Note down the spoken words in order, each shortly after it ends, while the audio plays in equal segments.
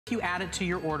You add it to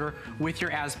your order with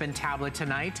your Aspen tablet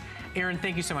tonight. Aaron,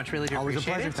 thank you so much. Really do appreciate it.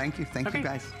 Always a pleasure. Thank you. Thank you,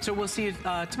 guys. So we'll see you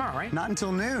tomorrow, right? Not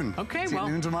until noon. Okay, see well,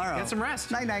 you noon tomorrow. Get some rest.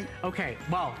 Night-night. Okay,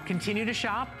 well, continue to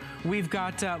shop. We've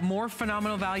got more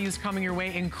phenomenal values coming your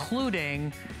way,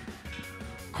 including,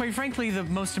 quite frankly, the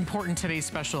most important today's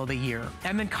special of the year.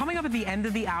 And then coming up at the end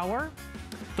of the hour,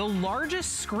 the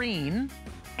largest screen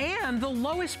and the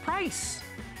lowest price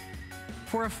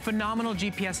for a phenomenal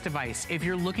GPS device. If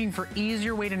you're looking for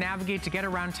easier way to navigate to get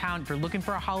around town, if you're looking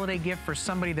for a holiday gift for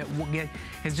somebody that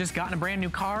has just gotten a brand new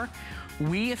car,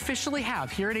 we officially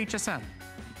have here at HSN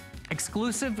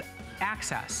exclusive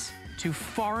access to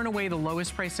far and away the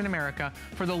lowest price in America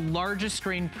for the largest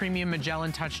screen premium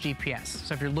Magellan Touch GPS.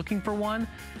 So if you're looking for one,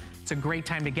 it's a great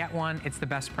time to get one. It's the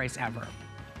best price ever.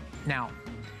 Now,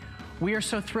 we are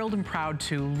so thrilled and proud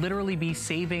to literally be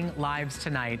saving lives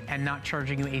tonight and not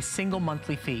charging you a single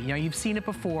monthly fee. You know, you've seen it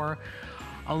before.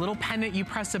 A little pendant, you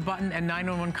press a button and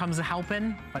 911 comes a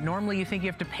helping, but normally you think you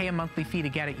have to pay a monthly fee to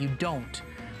get it. You don't.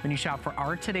 When you shop for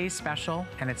our today's special,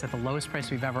 and it's at the lowest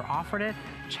price we've ever offered it,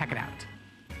 check it out.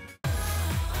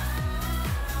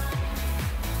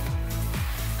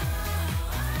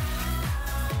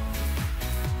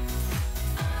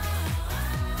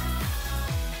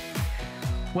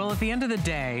 Well, at the end of the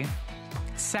day,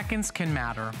 seconds can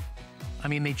matter. I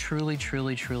mean, they truly,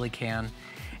 truly, truly can.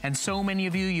 And so many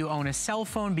of you, you own a cell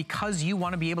phone because you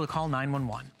want to be able to call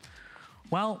 911.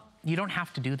 Well, you don't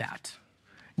have to do that.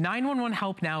 911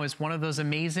 Help Now is one of those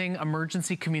amazing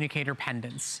emergency communicator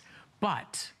pendants,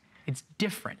 but it's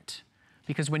different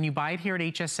because when you buy it here at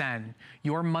HSN,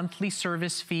 your monthly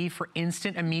service fee for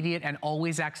instant, immediate, and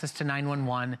always access to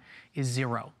 911 is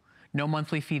 $0. No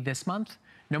monthly fee this month.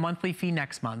 No monthly fee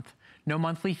next month, no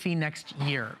monthly fee next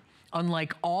year.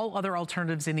 Unlike all other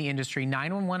alternatives in the industry,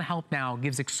 911 Help Now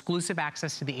gives exclusive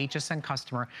access to the HSN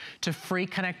customer to free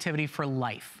connectivity for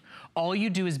life. All you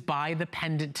do is buy the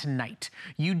pendant tonight.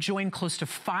 You join close to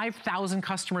 5,000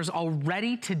 customers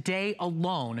already today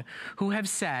alone who have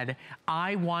said,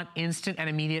 I want instant and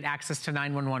immediate access to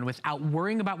 911 without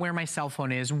worrying about where my cell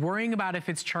phone is, worrying about if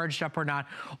it's charged up or not,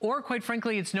 or quite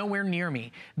frankly, it's nowhere near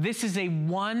me. This is a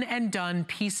one and done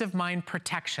peace of mind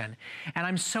protection. And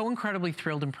I'm so incredibly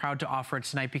thrilled and proud to offer it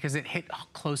tonight because it hit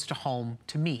close to home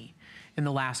to me in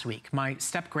the last week. My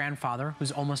step-grandfather,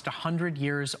 who's almost 100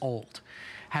 years old,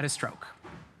 had a stroke.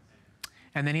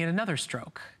 And then he had another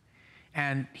stroke.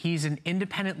 And he's an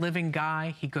independent living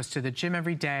guy. He goes to the gym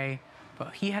every day,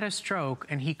 but he had a stroke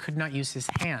and he could not use his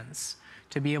hands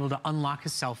to be able to unlock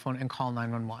his cell phone and call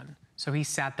 911. So he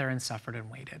sat there and suffered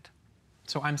and waited.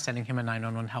 So I'm sending him a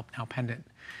 911 Help Now pendant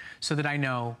so that I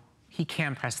know he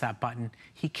can press that button.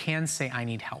 He can say, I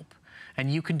need help. And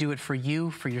you can do it for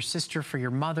you, for your sister, for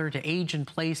your mother, to age in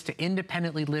place, to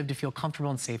independently live, to feel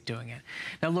comfortable and safe doing it.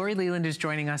 Now, Lori Leland is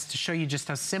joining us to show you just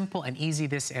how simple and easy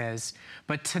this is.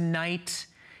 But tonight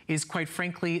is, quite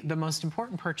frankly, the most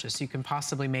important purchase you can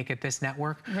possibly make at this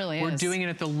network. It really is. We're doing it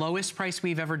at the lowest price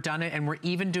we've ever done it, and we're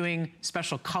even doing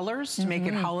special colors to make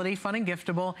it holiday fun and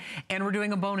giftable, and we're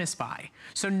doing a bonus buy.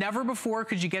 So never before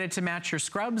could you get it to match your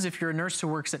scrubs. If you're a nurse who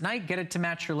works at night, get it to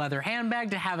match your leather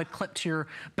handbag, to have it clipped to your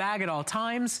bag at all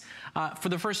times. For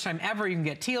the first time ever, you can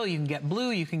get teal, you can get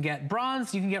blue, you can get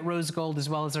bronze, you can get rose gold, as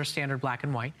well as our standard black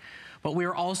and white. But we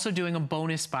are also doing a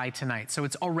bonus buy tonight. So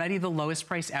it's already the lowest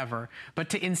price ever.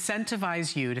 But to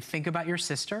incentivize you to think about your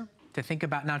sister, to think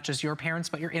about not just your parents,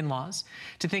 but your in-laws,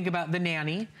 to think about the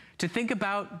nanny, to think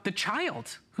about the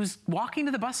child who's walking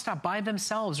to the bus stop by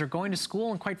themselves or going to school.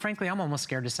 And quite frankly, I'm almost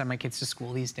scared to send my kids to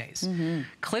school these days.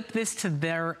 Clip this to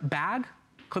their bag,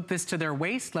 clip this to their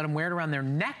waist, let them wear it around their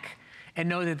neck, and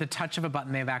know that at the touch of a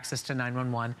button, they have access to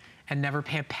 911. And never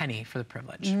pay a penny for the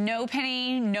privilege. No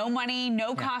penny, no money,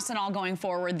 no cost at all going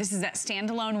forward. This is that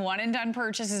standalone one and done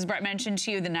purchase, as Brett mentioned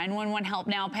to you, the 911 Help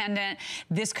Now pendant.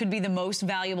 This could be the most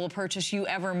valuable purchase you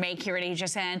ever make here at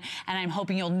HSN, and I'm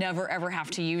hoping you'll never ever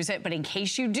have to use it. But in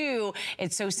case you do,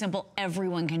 it's so simple,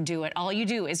 everyone can do it. All you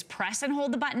do is press and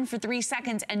hold the button for 3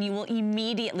 seconds and you will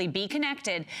immediately be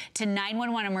connected to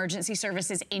 911 emergency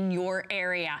services in your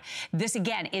area. This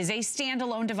again is a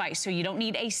standalone device, so you don't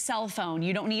need a cell phone,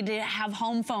 you don't need to have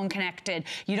home phone connected.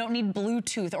 You don't need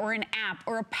Bluetooth or an app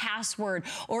or a password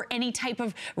or any type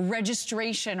of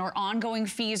registration or ongoing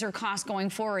fees or costs going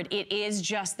forward. It is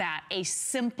just that, a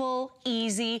simple,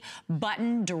 easy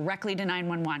button directly to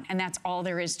 911. And that's all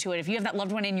there is to it. If you have that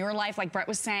loved one in your life, like Brett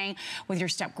was saying, with your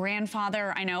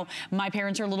step-grandfather, I know my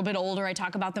parents are a little bit older. I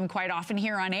talk about them quite often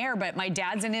here on air, but my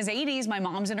dad's in his 80s, my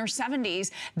mom's in her 70s.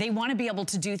 They want to be able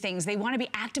to do things. They want to be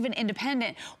active and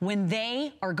independent when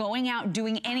they are going out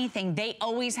doing anything anything, they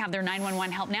always have their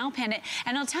 911 Help Now pendant.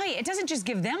 And I'll tell you, it doesn't just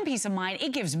give them peace of mind,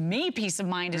 it gives me peace of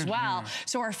mind as well.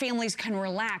 So our families can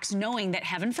relax knowing that,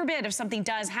 heaven forbid, if something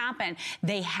does happen,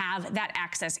 they have that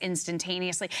access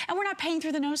instantaneously. And we're not paying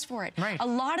through the nose for it. Right. A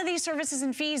lot of these services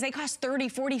and fees, they cost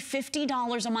 $30, $40,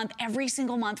 $50 a month every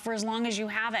single month for as long as you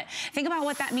have it. Think about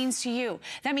what that means to you.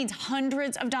 That means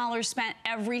hundreds of dollars spent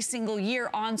every single year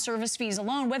on service fees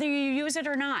alone, whether you use it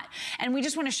or not. And we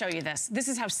just want to show you this. This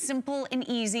is how simple and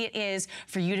easy it is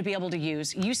for you to be able to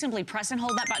use. You simply press and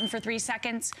hold that button for 3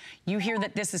 seconds. You hear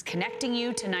that this is connecting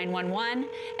you to 911,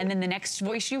 and then the next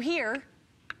voice you hear.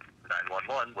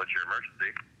 911, what's your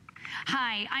emergency?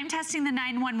 Hi, I'm testing the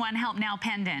 911 Help Now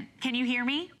pendant. Can you hear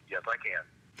me? Yes, I can.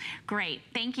 Great,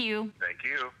 thank you. Thank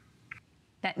you.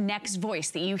 That next voice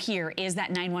that you hear is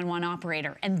that 911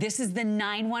 operator. And this is the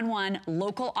 911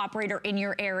 local operator in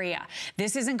your area.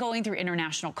 This isn't going through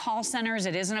international call centers.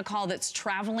 It isn't a call that's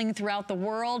traveling throughout the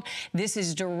world. This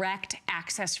is direct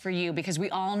access for you, because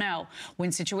we all know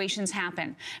when situations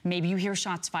happen, maybe you hear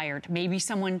shots fired, maybe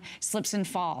someone slips and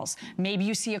falls, maybe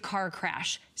you see a car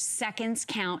crash. Seconds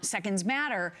count, seconds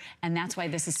matter, and that's why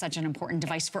this is such an important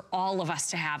device for all of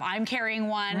us to have. I'm carrying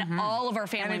one, all of our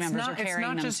family members are carrying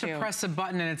them too. It's not just to press a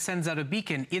button and it sends out a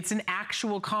beacon. It's an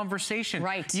actual conversation.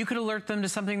 Right. You could alert them to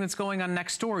something that's going on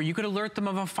next door. You could alert them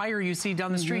of a fire you see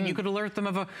down the street. You could alert them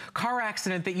of a car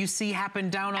accident that you see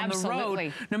happen down on the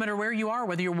road. No matter where you are,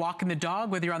 whether you're walking the dog,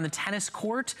 whether you're on the tennis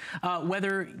court,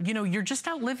 whether, you know, you're just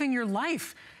out living your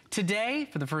life. Today,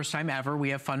 for the first time ever, we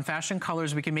have fun fashion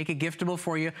colors. We can make it giftable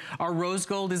for you. Our rose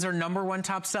gold is our #1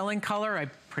 top selling color. I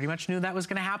pretty much knew that was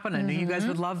gonna happen. I knew you guys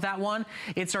would love that one.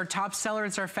 It's our top seller,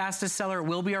 it's our fastest seller. It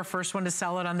will be our first one to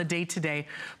sell it on the day today.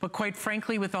 But quite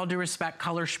frankly, with all due respect,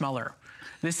 color schmuller.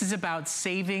 This is about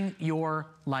saving your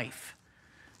life.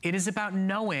 It is about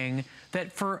knowing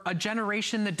that for a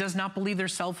generation that does not believe their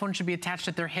cell phone should be attached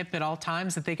at their hip at all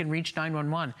times, that they can reach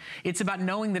 911. It's about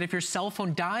knowing that if your cell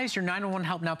phone dies, your 911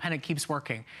 Help Now pendant keeps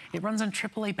working. It runs on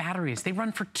AAA batteries. They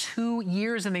run for 2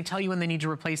 years and they tell you when they need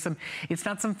to replace them. It's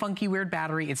not some funky, weird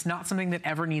battery. It's not something that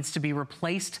ever needs to be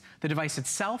replaced, the device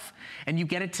itself. And you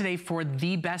get it today for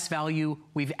the best value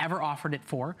we've ever offered it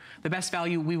for, the best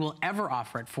value we will ever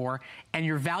offer it for, and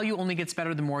your value only gets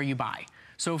better the more you buy.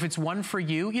 So if it's one for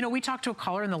you, you know, we talked to a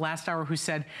caller in the last hour who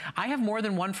said, I have more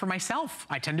than one for myself.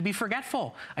 I tend to be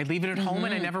forgetful. I leave it at home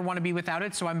and I never want to be without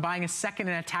it. So I'm buying a second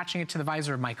and attaching it to the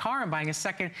visor of my car. I'm buying a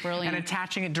second and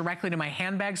attaching it directly to my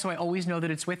handbag so I always know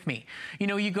that it's with me. You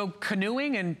know, you go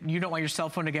canoeing and you don't want your cell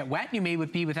phone to get wet. You may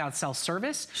be without cell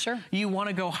service. Sure. You want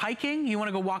to go hiking. You want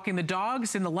to go walking the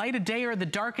dogs in the light of day or the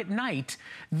dark at night.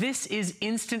 This is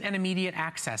instant and immediate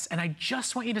access. And I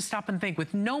just want you to stop and think,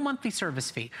 with no monthly service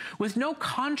fee, with no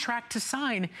contract to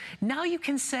sign, now you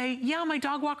can say, yeah, my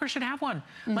dog walker should have one.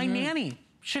 My nanny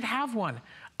should have one.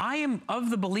 I am of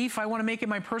the belief I want to make it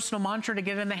my personal mantra to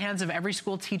get it in the hands of every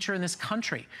school teacher in this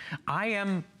country. I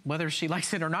am, whether she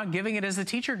likes it or not, giving it as a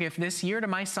teacher gift this year to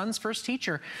my son's first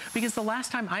teacher, because the last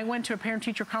time I went to a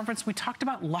parent-teacher conference, we talked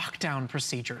about lockdown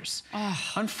procedures.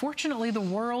 Unfortunately, the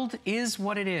world is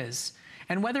what it is.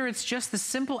 And whether it's just the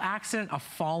simple accident of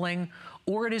falling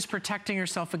or it is protecting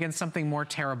yourself against something more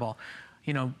terrible,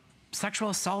 you know,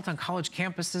 sexual assault on college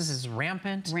campuses is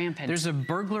rampant. There's a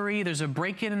burglary, there's a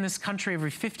break-in in this country every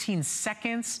 15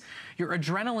 seconds. Your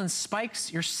adrenaline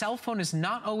spikes. Your cell phone is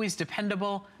not always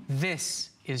dependable. This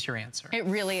is your answer. It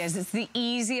really is. It's the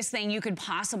easiest thing you could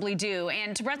possibly do.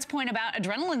 And to Brett's point about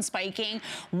adrenaline spiking,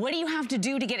 what do you have to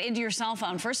do to get into your cell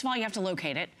phone? First of all, you have to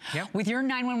locate it. With your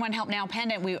 911 Help Now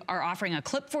pendant, we are offering a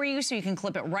clip for you so you can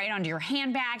clip it right onto your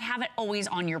handbag, have it always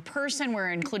on your person.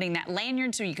 We're including that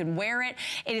lanyard so you can wear it.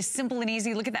 It is simple and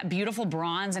easy. Look at that beautiful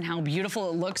bronze and how beautiful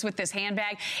it looks with this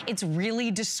handbag. It's really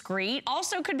discreet.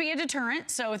 Also could be a deterrent,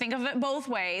 so think of it both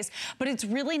ways. But it's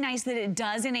really nice that it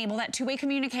does enable that two-way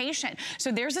communication.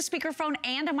 So there's a speakerphone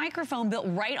and a microphone built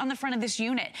right on the front of this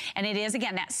unit. And it is,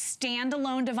 again, that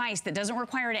standalone device that doesn't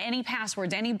require any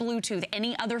passwords, any Bluetooth,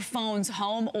 any other phones,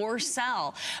 home or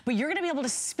cell. But you're gonna be able to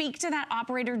speak to that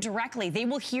operator directly. They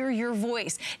will hear your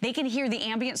voice. They can hear the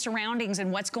ambient surroundings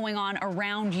and what's going on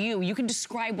around you. You can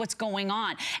describe what's going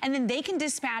on. And then they can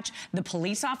dispatch the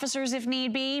police officers if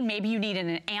need be. Maybe you need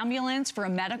an ambulance for a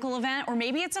medical event, or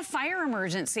maybe it's a fire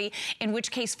emergency, in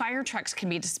which case fire trucks can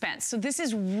be dispensed. So this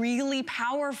is really powerful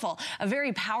a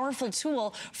very powerful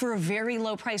tool for a very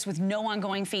low price with no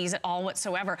ongoing fees at all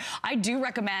whatsoever. I do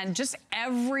recommend just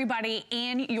everybody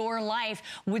in your life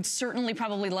would certainly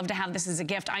probably love to have this as a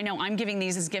gift. I know I'm giving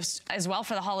these as gifts as well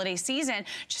for the holiday season,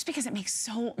 just because it makes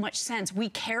so much sense. We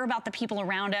care about the people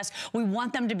around us. We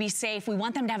want them to be safe. We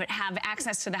want them to have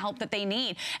access to the help that they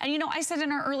need. And you know, I said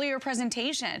in our earlier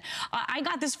presentation, I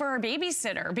got this for our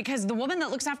babysitter because the woman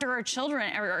that looks after our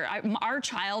children, or our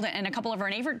child and a couple of our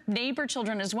neighbor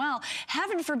children as well,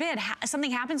 heaven forbid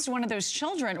something happens to one of those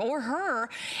children or her,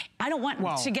 I don't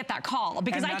want to get that call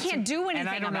because I can't do anything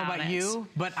about it. And I don't know about you,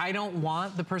 but I don't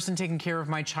want the person taking care of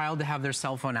my child to have their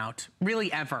cell phone out,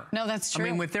 really ever. No, that's true. I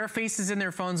mean, with their faces in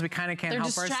their phones, we kind of can't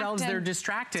help ourselves. They're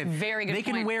distracted. Very good point.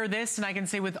 They can wear this, and I can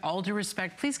say with all due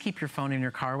respect, please keep your phone in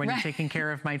your car when you're taking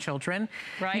care of my children.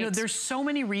 Right. You know, there's so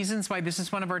many reasons why this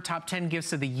is one of our top 10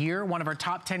 gifts of the year, one of our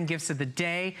top 10 gifts of the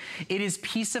day. It is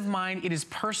peace of mind. It is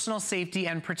personal safety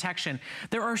and protection.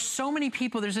 There are so many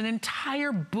people. There's an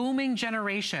entire booming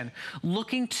generation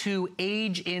looking to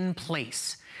age in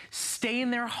place, stay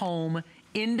in their home,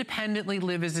 independently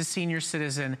live as a senior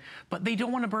citizen, but they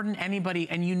don't want to burden anybody,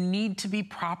 and you need to be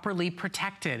properly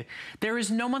protected. There is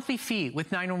no monthly fee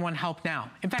with 911 Help Now.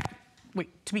 In fact, wait,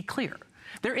 to be clear,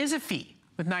 there is a fee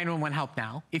with 911 Help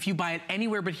Now if you buy it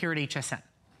anywhere but here at HSN.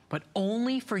 But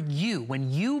only for you.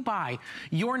 When you buy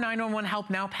your 911 Help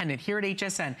Now pendant here at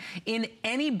HSN in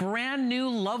any brand new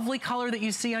lovely color that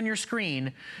you see on your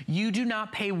screen, you do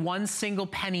not pay one single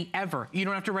penny ever. You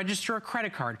don't have to register a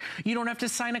credit card. You don't have to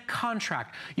sign a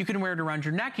contract. You can wear it around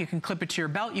your neck. You can clip it to your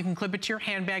belt. You can clip it to your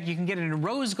handbag. You can get it in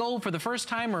rose gold for the first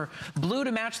time or blue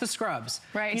to match the scrubs.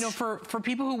 Right. You know, for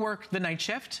people who work the night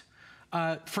shift,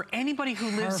 for anybody who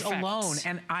lives alone,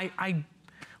 and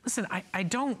listen, I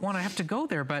don't want to have to go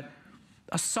there, but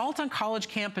assault on college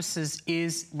campuses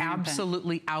is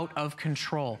absolutely out of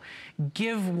control.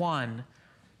 Give one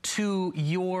to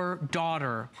your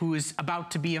daughter who is about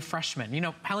to be a freshman. You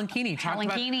know, Helen Keeney talked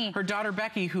about her daughter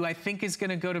Becky, who I think is going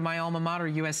to go to my alma mater,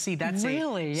 USC. That's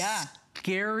really,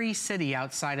 scary city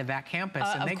outside of that campus,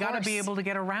 and they got to be able to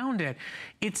get around it.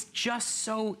 It's just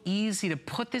so easy to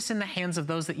put this in the hands of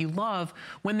those that you love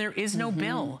when there is no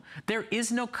bill, there is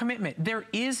no commitment, there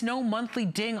is no monthly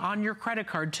ding on your credit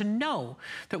card to know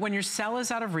that when your cell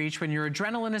is out of reach, when your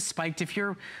adrenaline is spiked, if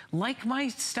you're like my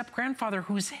step-grandfather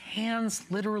whose hands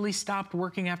literally stopped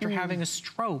working after having a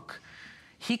stroke,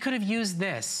 he could have used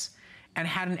this and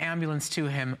had an ambulance to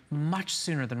him much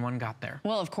sooner than one got there.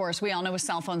 Well, of course, we all know with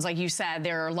cell phones, like you said,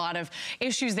 there are a lot of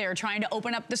issues there, trying to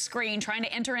open up the screen, trying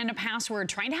to enter in a password,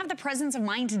 trying to have the presence of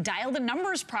mind to dial the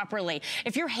numbers properly.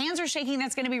 If your hands are shaking,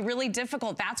 that's gonna be really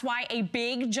difficult. That's why a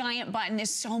big, giant button is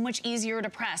so much easier to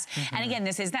press. And again,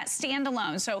 this is that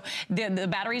standalone. So the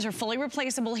batteries are fully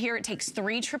replaceable here. It takes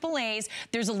 3 AAAs.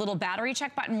 There's a little battery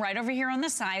check button right over here on the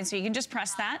side, so you can just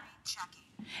press that.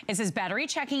 It says battery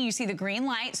checking. You see the green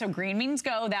light, so green means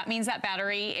go. That means that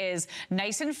battery is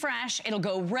nice and fresh. It'll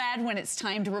go red when it's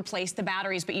time to replace the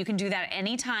batteries, but you can do that at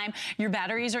any time. Your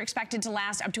batteries are expected to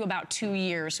last up to about 2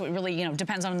 years, so it really, you know,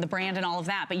 depends on the brand and all of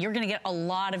that, but you're gonna get a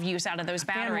lot of use out of those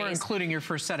batteries. And we're including your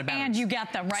first set of batteries. And you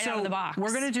get them right out of the box.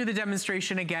 We're gonna do the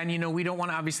demonstration again. You know, we don't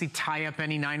wanna obviously tie up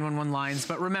any 911 lines,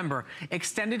 but remember,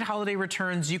 extended holiday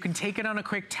returns, you can take it on a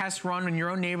quick test run in your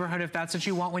own neighborhood if that's what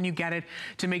you want when you get it,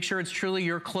 to make sure it's truly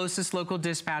your closest local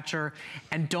dispatcher.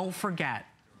 And don't forget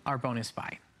our bonus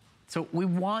buy. So we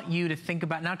want you to think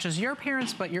about not just your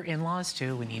parents, but your in-laws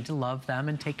too. We need to love them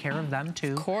and take care of them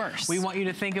too. Of course. We want you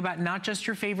to think about not just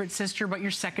your favorite sister, but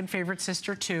your second favorite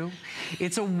sister too.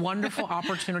 It's a wonderful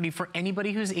opportunity for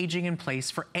anybody who's aging in place,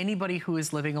 for anybody who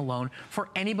is living alone, for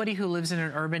anybody who lives in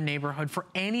an urban neighborhood, for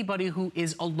anybody who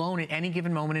is alone at any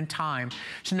given moment in time,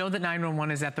 to know that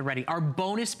 911 is at the ready. Our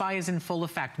bonus buy is in full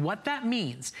effect. What that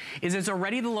means is it's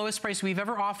already the lowest price we've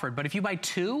ever offered, but if you buy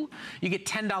 2, you get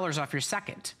 $10 off your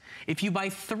second. If you buy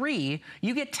 3,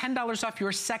 you get $10 off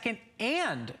your second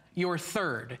and your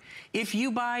third. If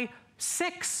you buy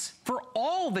 6 for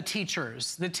all the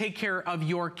teachers that take care of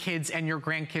your kids and your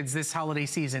grandkids this holiday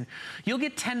season, you'll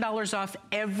get $10 off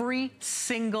every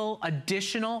single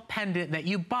additional pendant that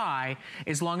you buy,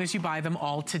 as long as you buy them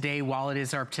all today while it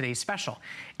is our today's special.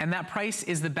 And that price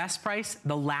is the best price,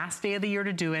 the last day of the year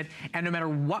to do it, and no matter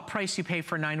what price you pay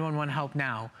for 911 Help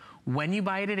Now, when you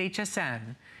buy it at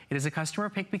HSN, it is a customer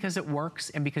pick because it works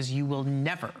and because you will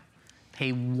never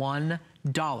pay $1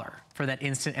 for that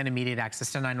instant and immediate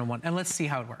access to 911. And let's see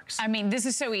how it works. I mean, this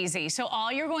is so easy. So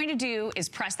all you're going to do is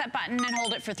press that button and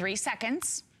hold it for 3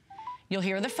 seconds. You'll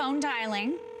hear the phone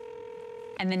dialing.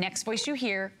 And the next voice you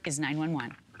hear is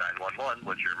 911. 911,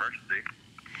 what's your emergency?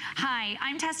 Hi,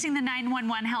 I'm testing the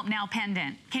 911 Help Now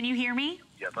pendant. Can you hear me?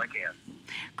 Yes, I can.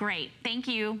 Great, thank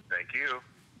you. Thank you.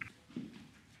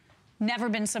 Never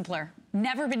been simpler.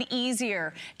 Never been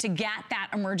easier to get that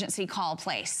emergency call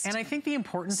placed. And I think the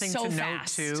important thing to note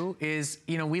too is,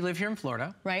 you know, we live here in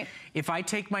Florida. Right. If I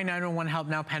take my 911 Help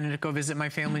Now pendant to go visit my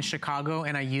family in Chicago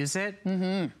and I use it,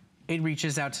 it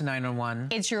reaches out to 911.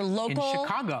 It's your local in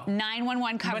Chicago.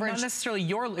 911 coverage. But not necessarily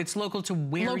it's local to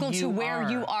where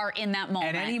you are in that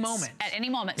moment. At any moment. At any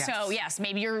moment. Yes. So yes,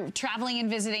 maybe you're traveling and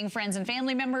visiting friends and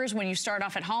family members. When you start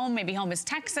off at home, maybe home is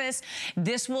Texas,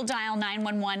 this will dial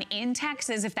 911 in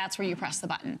Texas if that's where you press the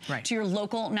button. Right. To your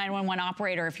local 911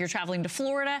 operator. If you're traveling to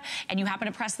Florida and you happen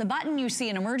to press the button, you see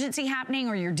an emergency happening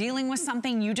or you're dealing with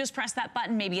something, you just press that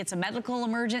button. Maybe it's a medical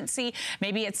emergency.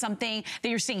 Maybe it's something that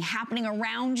you're seeing happening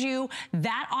around you.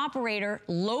 That operator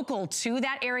local to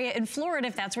that area in Florida,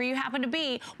 if that's where you happen to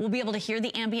be, will be able to hear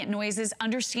the ambient noises,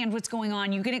 understand what's going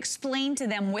on. You can explain to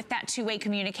them with that two-way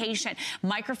communication.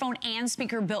 Microphone and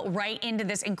speaker built right into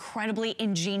this incredibly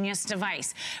ingenious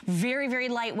device. Very, very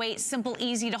lightweight, simple,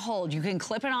 easy to hold. You can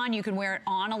clip it on, you can wear it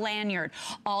on a lanyard.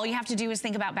 All you have to do is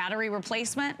think about battery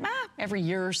replacement every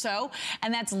year or so,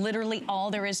 and that's literally all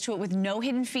there is to it, with no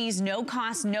hidden fees, no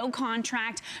cost, no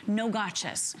contract, no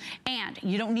gotchas. And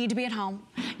you don't need to be at home.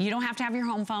 You don't have to have your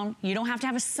home phone. You don't have to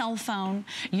have a cell phone.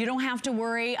 You don't have to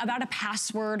worry about a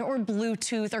password or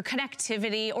Bluetooth or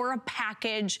connectivity or a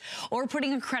package or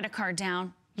putting a credit card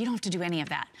down. You don't have to do any of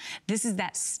that. This is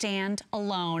that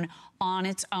stand-alone, on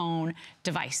its own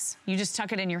device. You just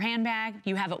tuck it in your handbag,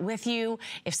 you have it with you.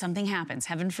 If something happens,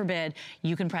 heaven forbid,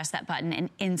 you can press that button and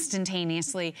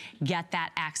instantaneously get that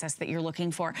access that you're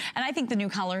looking for. And I think the new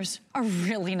colors are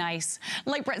really nice.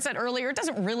 Like Brett said earlier, it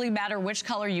doesn't really matter which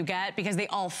color you get because they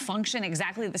all function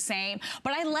exactly the same.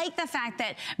 But I like the fact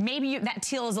that maybe that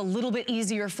teal is a little bit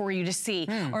easier for you to see.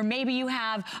 Or maybe you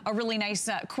have a really nice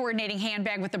coordinating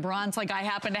handbag with the bronze like I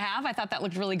happen to have. I thought that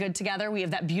looked really good together. We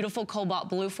have that beautiful cobalt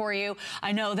blue for you.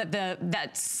 I know that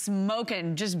that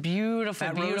smoking, just beautiful,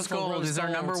 that beautiful rose gold is our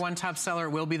 #1 top seller.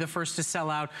 It will be the first to sell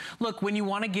out. Look, when you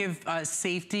want to give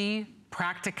safety,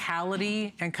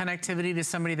 practicality, and connectivity to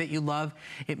somebody that you love,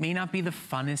 it may not be the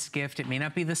funnest gift, it may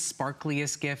not be the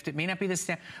sparkliest gift, it may not be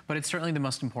the but it's certainly the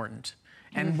most important.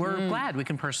 And we're glad we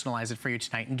can personalize it for you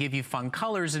tonight and give you fun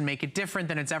colors and make it different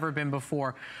than it's ever been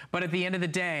before. But at the end of the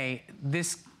day,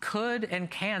 this could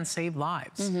and can save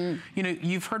lives. You know,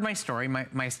 you've heard my story.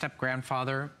 My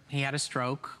step-grandfather, he had a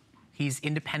stroke. He's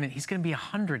independent. He's going to be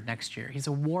 100 next year. He's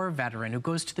a war veteran who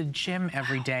goes to the gym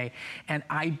every day. And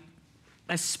I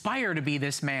aspire to be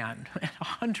this man at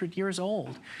 100 years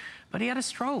old. But he had a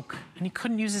stroke and he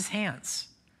couldn't use his hands.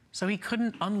 So he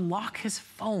couldn't unlock his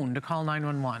phone to call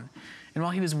 911. And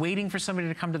while he was waiting for somebody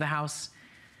to come to the house,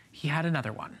 he had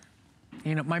another one.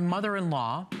 You know, my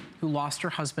mother-in-law, who lost her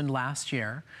husband last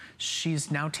year, she's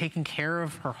now taking care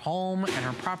of her home and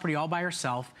her property all by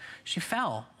herself. She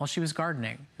fell while she was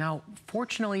gardening. Now,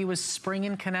 fortunately, it was spring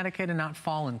in Connecticut and not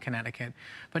fall in Connecticut.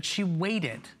 But she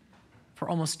waited for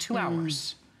almost 2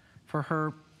 hours for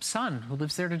her son, who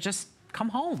lives there, to just come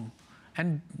home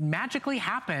and magically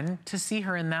happen to see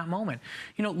her in that moment.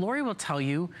 You know, Lori will tell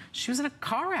you she was in a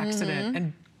car accident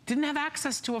and didn't have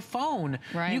access to a phone.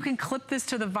 Right. You can clip this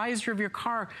to the visor of your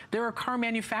car. There are car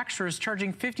manufacturers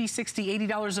charging $50, $60,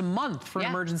 $80 a month for an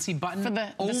emergency button for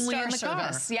the only star in the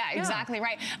service. car. Yeah, exactly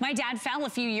right. My dad fell a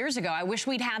few years ago. I wish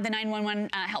we'd had the 911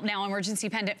 Help Now emergency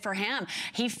pendant for him.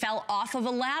 He fell off of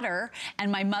a ladder,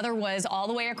 and my mother was all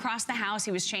the way across the house.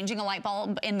 He was changing a light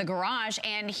bulb in the garage,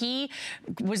 and he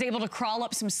was able to crawl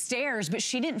up some stairs, but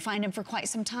she didn't find him for quite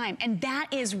some time. And that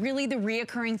is really the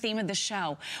reoccurring theme of the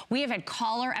show. We have had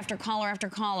caller after caller after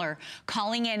caller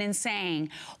calling in and saying,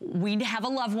 we have a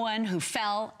loved one who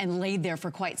fell and laid there for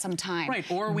quite some time. Right,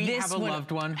 or we have a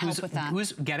loved one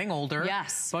who's getting older,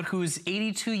 but who's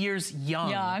 82 years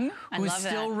young, who's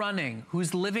still running,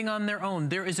 who's living on their own.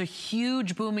 There is a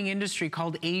huge booming industry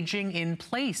called aging in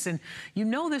place. And you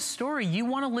know this story. You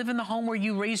want to live in the home where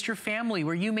you raised your family,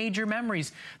 where you made your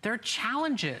memories. There are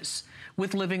challenges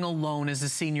with living alone as a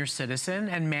senior citizen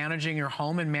and managing your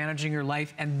home and managing your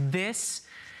life. And this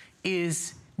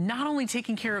is not only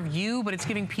taking care of you, but it's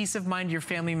giving peace of mind to your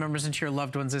family members and to your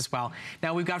loved ones as well.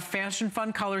 Now, we've got fashion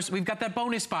fun colors. We've got that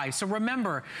bonus buy. So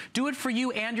remember, do it for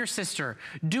you and your sister.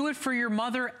 Do it for your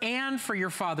mother and for your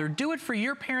father. Do it for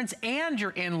your parents and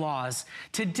your in-laws.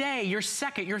 Today, your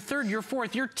second, your third, your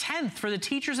fourth, your 10th for the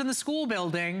teachers in the school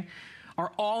building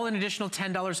are all an additional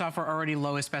 $10 off our already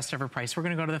lowest best ever price. We're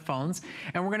going to go to the phones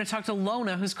and we're going to talk to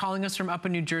Lona, who's calling us from up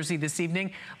in New Jersey this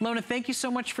evening. Lona, thank you so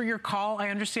much for your call. I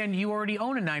understand you already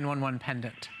own a 911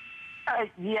 pendant.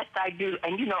 Yes, I do.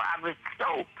 And, you know, I was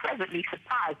so pleasantly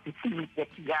surprised to see that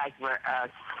you guys were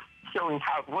showing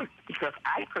how it works, because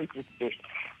I purchased this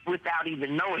without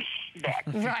even knowing that.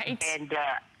 Right. And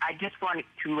I just wanted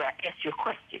to ask you a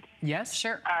question. Yes?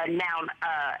 Sure. Now,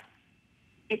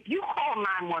 if you call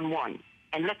 911,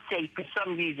 and let's say for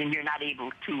some reason you're not able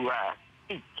to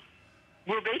speak,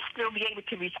 will they still be able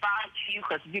to respond to you?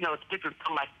 Because, you know, it's different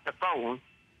from, like, the phone.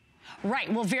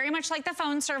 Right. Well, very much like the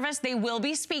phone service, they will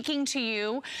be speaking to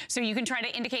you, so you can try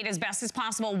to indicate as best as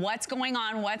possible what's going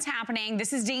on, what's happening.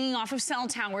 This is dinging off of cell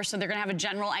towers, so they're going to have a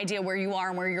general idea where you are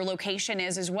and where your location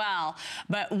is as well.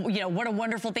 But, you know, what a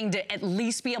wonderful thing to at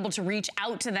least be able to reach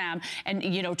out to them and,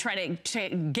 you know, try to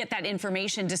get that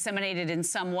information disseminated in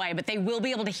some way. But they will be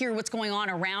able to hear what's going on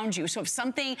around you. So if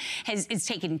something is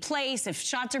taking place, if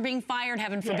shots are being fired,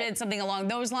 heaven forbid, something along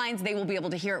those lines, they will be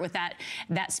able to hear it with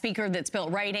that speaker that's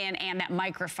built right in and that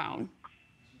microphone.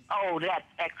 Oh, that's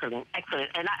excellent, excellent.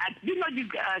 And you know, you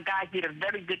guys did a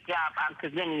very good job on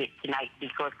presenting it tonight,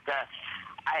 because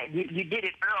you did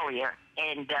it earlier,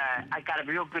 and I got a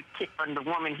real good tip from the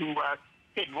woman who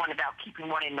said one about keeping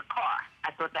one in the car.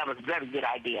 I thought that was a very good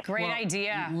idea. Great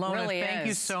idea. Lona, really thank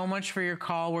you so much for your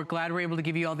call. We're glad we're able to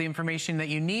give you all the information that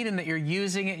you need and that you're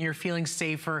using it and you're feeling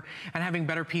safer and having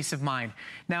better peace of mind.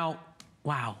 Now,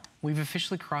 wow, we've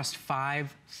officially crossed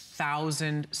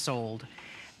 5,000 sold.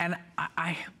 And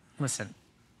I listen,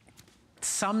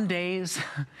 some days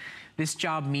this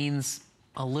job means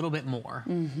a little bit more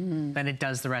than it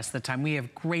does the rest of the time. We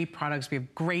have great products, we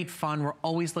have great fun. We're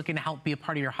always looking to help be a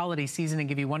part of your holiday season and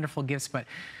give you wonderful gifts, but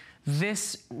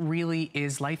this really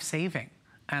is life-saving.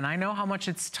 And I know how much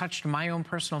it's touched my own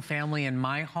personal family and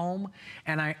my home.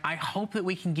 And I hope that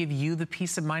we can give you the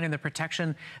peace of mind and the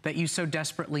protection that you so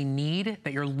desperately need,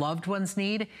 that your loved ones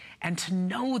need, and to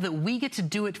know that we get to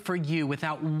do it for you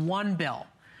without one bill,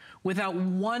 without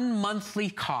one monthly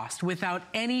cost, without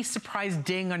any surprise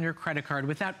ding on your credit card,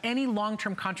 without any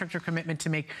long-term contract or commitment to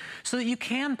make, so that you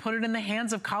can put it in the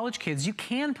hands of college kids. You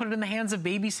can put it in the hands of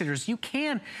babysitters. You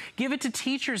can give it to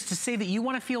teachers to say that you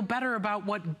want to feel better about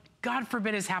what, God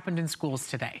forbid, has happened in schools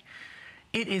today.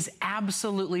 It is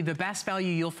absolutely the best value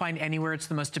you'll find anywhere. It's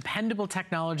the most dependable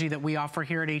technology that we offer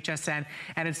here at HSN,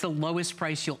 and it's the lowest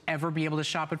price you'll ever be able to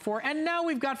shop it for. And now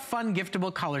we've got fun,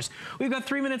 giftable colors. We've got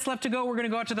 3 minutes left to go. We're going to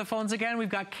go out to the phones again. We've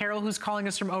got Carol, who's calling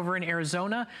us from over in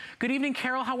Arizona. Good evening,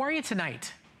 Carol. How are you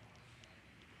tonight?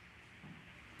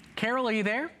 Carol, are you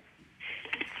there?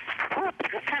 Oh,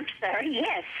 I'm sorry,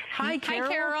 yes. Hi, Carol.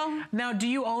 Hi, Carol. Now, do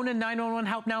you own a 911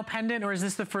 Help Now pendant, or is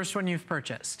this the first one you've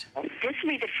purchased? This will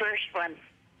be the first one,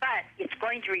 but it's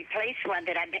going to replace one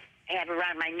that I have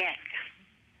around my neck.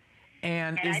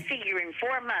 And I figure in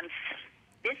 4 months,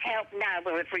 this Help Now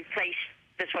will have replaced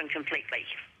this one completely.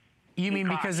 You mean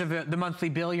because of the monthly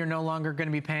bill you're no longer going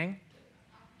to be paying?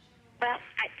 Well,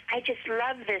 I just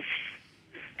love this.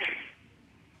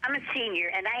 I'm a senior,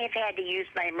 and I have had to use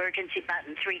my emergency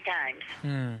button 3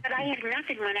 times. But I have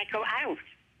nothing when I go out.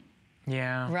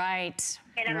 Yeah. Right.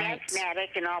 And I'm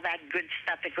asthmatic and all that good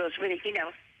stuff that goes with it, you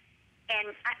know.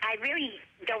 And I really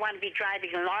don't want to be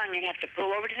driving along and have to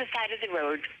pull over to the side of the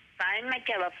road, find my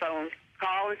telephone,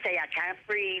 call and say I can't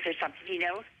breathe or something, you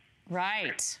know.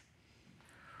 Right.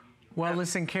 Well,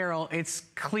 listen, Carol, it's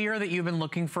clear that you've been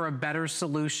looking for a better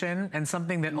solution, and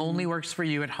something that only works for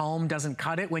you at home doesn't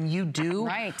cut it. When you do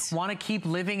want to keep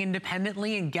living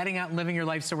independently and getting out and living your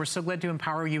life, so we're so glad to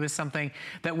empower you with something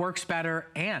that works better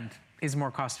and is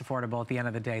more cost affordable at the end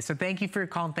of the day. So thank you for your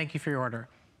call and thank you for your order.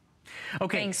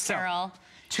 Okay, thanks, Carol.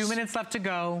 2 minutes left to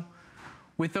go.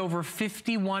 With over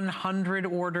 5,100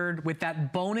 ordered, with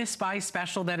that bonus buy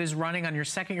special that is running on your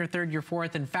second, your third, your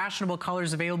fourth, and fashionable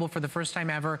colors available for the first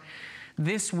time ever,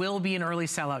 this will be an early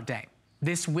sellout day.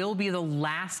 This will be the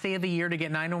last day of the year to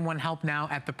get 911 Help Now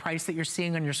at the price that you're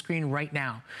seeing on your screen right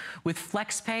now. With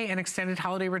FlexPay and extended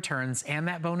holiday returns and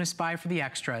that bonus buy for the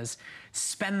extras,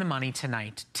 spend the money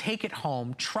tonight. Take it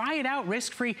home. Try it out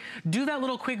risk-free. Do that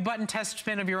little quick button test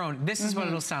spin of your own. This is what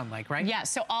it'll sound like, right? Yeah,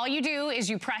 so all you do is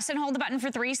you press and hold the button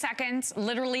for 3 seconds.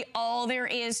 Literally all there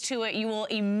is to it. You will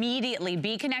immediately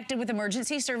be connected with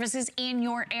emergency services in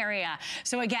your area.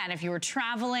 So again, if you were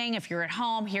traveling, if you're at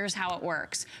home, here's how it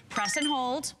works. Press and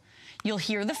hold. You'll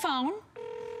hear the phone.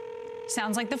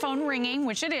 Sounds like the phone ringing,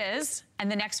 which it is.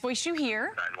 And the next voice you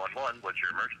hear. 911, what's your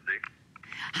emergency?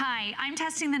 Hi, I'm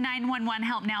testing the 911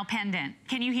 Help Now pendant.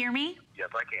 Can you hear me? Yes,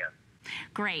 I can.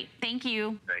 Great, thank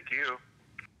you. Thank you.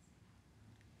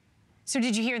 So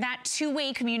did you hear that?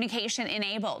 Two-way communication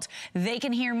enabled. They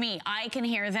can hear me, I can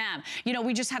hear them. You know,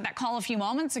 we just had that call a few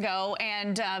moments ago,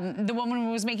 and the woman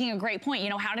was making a great point. You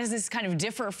know, how does this kind of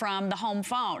differ from the home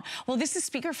phone? Well, this is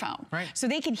speakerphone. Right. So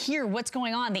they can hear what's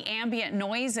going on, the ambient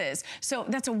noises. So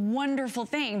that's a wonderful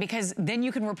thing, because then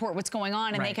you can report what's going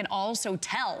on, and they can also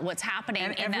tell what's happening in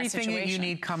that situation. And everything that you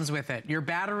need comes with it. Your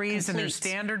batteries, and they're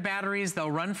standard batteries.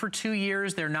 They'll run for 2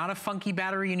 years. They're not a funky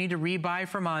battery you need to rebuy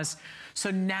from us.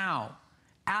 So now,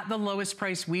 at the lowest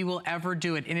price we will ever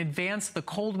do it, in advance of the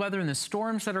cold weather and the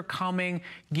storms that are coming,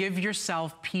 give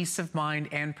yourself peace of mind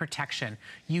and protection.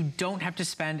 You don't have to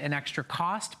spend an extra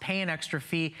cost, pay an extra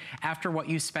fee after what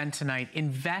you spend tonight.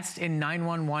 Invest in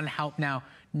 911 Help Now.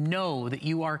 Know that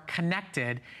you are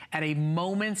connected at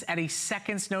a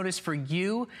second's notice for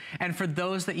you and for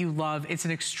those that you love. It's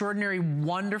an extraordinary,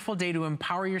 wonderful day to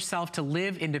empower yourself to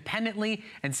live independently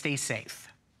and stay safe.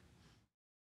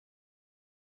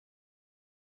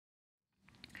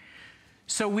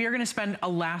 So we are going to spend a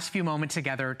last few moments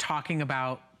together talking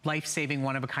about life-saving,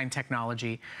 one-of-a-kind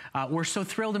technology. We're so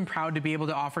thrilled and proud to be able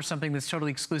to offer something that's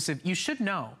totally exclusive. You should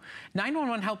know,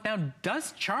 911 Help Now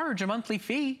does charge a monthly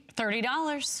fee.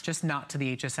 $30. Just not to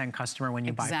the HSN customer when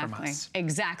you buy from us.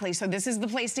 Exactly. So this is the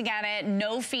place to get it.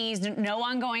 No fees, no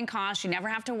ongoing costs. You never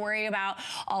have to worry about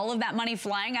all of that money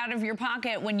flying out of your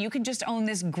pocket when you can just own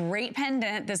this great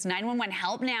pendant, this 911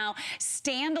 Help Now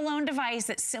standalone device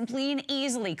that simply and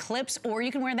easily clips, or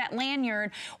you can wear that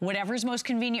lanyard, whatever's most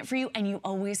convenient for you, and you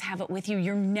always have it with you.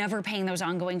 You're never paying those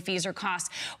ongoing fees or costs.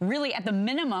 Really, at the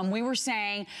minimum, we were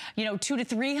saying, you know, $200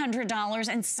 to $300,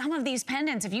 and some of these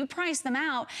pendants, if you price them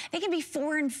out, they can be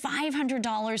 $400 and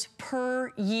 $500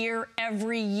 per year,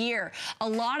 every year. A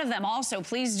lot of them also,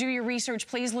 please do your research,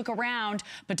 please look around,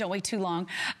 but don't wait too long,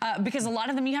 because a lot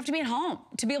of them you have to be at home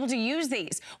to be able to use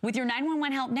these. With your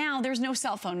 911 Help Now, there's no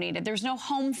cell phone needed, there's no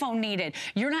home phone needed.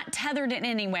 You're not tethered in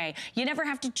any way. You never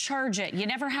have to charge it. You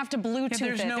never have to Bluetooth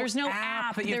it. There's no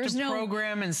app. That you have to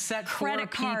program and set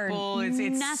credit for people.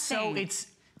 Card, It's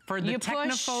for the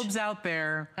technophobes out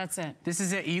there. That's it. This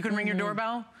is it. You can ring your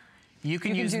doorbell. You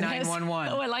can use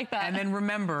 911. Oh, I like that. And then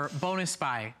remember, bonus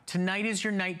buy. Tonight is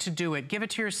your night to do it. Give it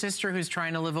to your sister who's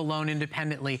trying to live alone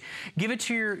independently. Give it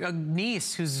to your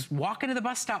niece who's walking to the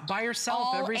bus stop by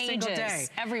herself every single day.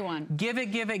 Everyone. Give it,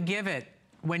 give it, give it.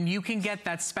 When you can get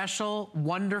that special,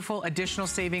 wonderful additional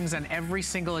savings on every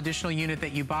single additional unit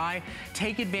that you buy,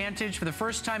 take advantage for the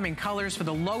first time in colors for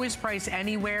the lowest price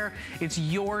anywhere. It's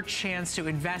your chance to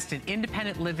invest in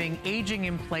independent living, aging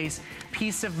in place,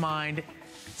 peace of mind.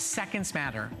 Seconds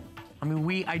matter. I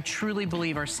mean, I truly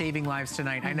believe are saving lives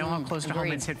tonight. I know how close to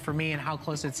home it's hit for me and how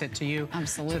close it's hit to you.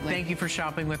 Absolutely. So thank you for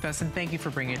shopping with us, and thank you for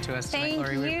bringing it to us tonight,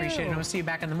 Lori. We appreciate it, and we'll see you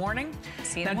back in the morning.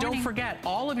 See you in the morning. Now, don't forget,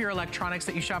 all of your electronics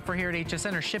that you shop for here at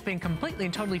HSN are shipping completely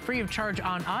and totally free of charge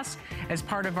on us as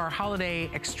part of our holiday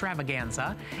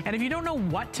extravaganza. And if you don't know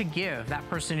what to give that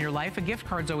person in your life, a gift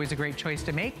card's always a great choice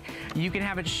to make. You can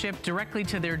have it shipped directly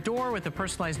to their door with a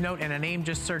personalized note and a name.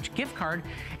 Just search gift card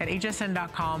at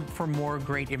hsn.com for more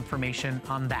great information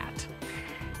on that.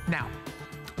 Now,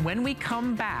 when we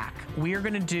come back, we are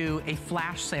going to do a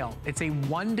flash sale. It's a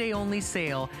one-day only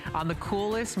sale on the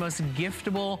coolest, most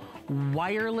giftable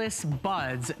wireless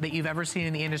buds that you've ever seen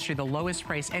in the industry. The lowest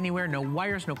price anywhere, no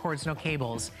wires, no cords, no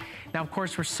cables. Now, of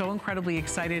course, we're so incredibly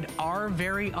excited. Our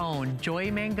very own Joy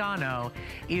Mangano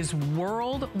is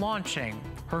world launching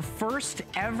her first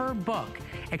ever book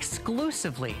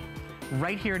exclusively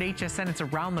right here at HSN. It's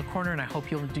around the corner, and I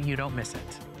hope you don't miss it.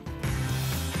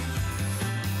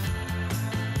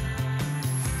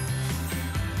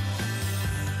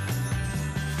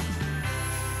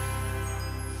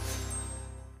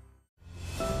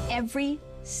 Every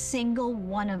single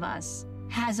one of us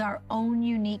has our own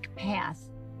unique path.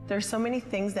 There's so many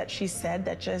things that she said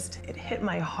that it hit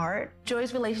my heart.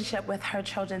 Joy's relationship with her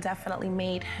children definitely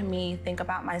made me think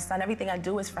about my son. Everything I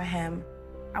do is for him.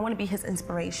 I want to be his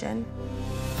inspiration.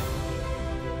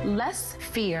 Less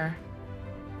fear,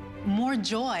 more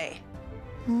joy.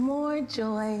 More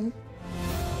joy.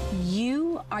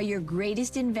 You are your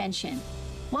greatest invention.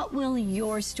 What will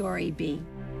your story be?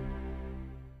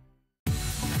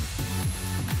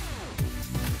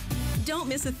 Don't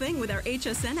miss a thing with our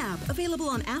HSN app, available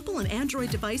on Apple and Android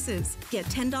devices. Get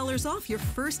 $10 off your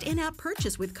first in-app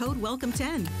purchase with code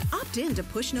WELCOME10. Opt in to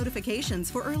push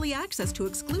notifications for early access to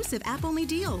exclusive app-only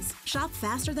deals. Shop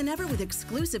faster than ever with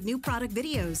exclusive new product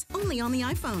videos, only on the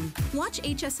iPhone. Watch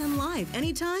HSN Live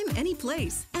anytime, any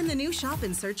place. And the new shop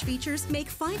and search features make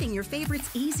finding your favorites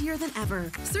easier than ever.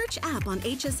 Search app on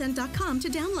hsn.com to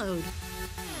download.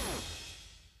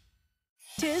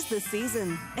 'Tis the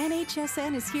season, and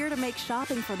HSN is here to make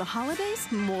shopping for the holidays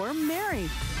more merry.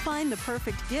 Find the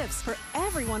perfect gifts for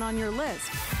everyone on your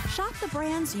list. Shop the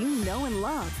brands you know and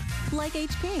love, like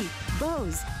HP,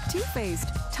 Bose, Too Faced,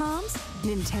 Tom's,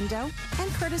 Nintendo,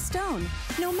 and Curtis Stone.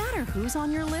 No matter who's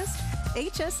on your list,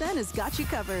 HSN has got you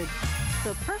covered.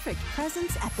 The perfect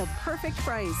presents at the perfect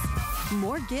price.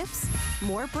 More gifts,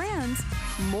 more brands,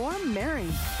 more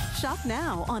merry. Shop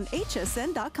now on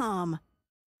hsn.com.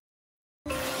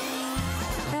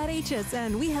 At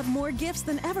HSN, we have more gifts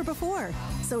than ever before,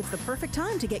 so it's the perfect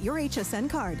time to get your HSN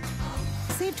card.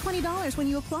 Save $20 when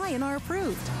you apply and are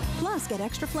approved. Plus, get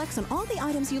extra flex on all the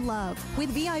items you love with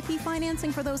VIP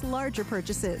financing for those larger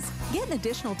purchases. Get an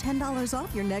additional $10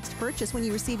 off your next purchase when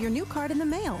you receive your new card in the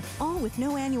mail, all with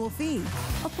no annual fee.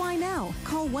 Apply now.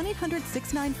 Call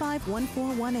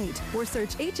 1-800-695-1418 or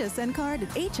search HSN card at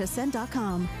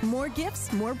hsn.com. More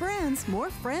gifts, more brands,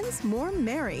 more friends, more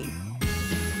merry.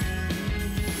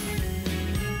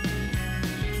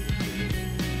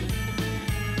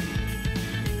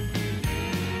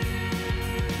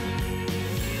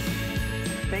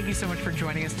 Thank you so much for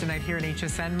joining us tonight here at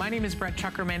HSN. My name is Brett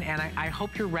Chuckerman, and I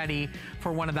hope you're ready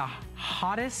for one of the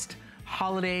hottest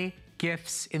holiday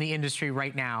gifts in the industry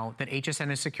right now that HSN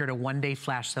has secured a one-day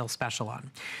flash sale special on.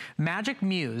 Magic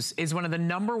Muse is one of the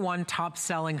 #1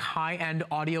 top-selling high-end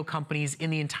audio companies in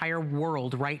the entire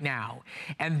world right now.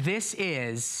 And this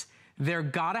is their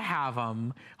gotta have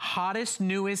them, hottest,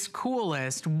 newest,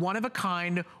 coolest,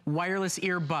 one-of-a-kind wireless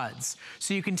earbuds.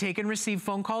 So you can take and receive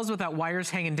phone calls without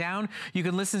wires hanging down. You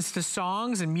can listen to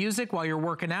songs and music while you're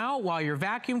working out, while you're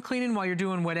vacuum cleaning, while you're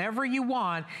doing whatever you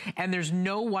want, and there's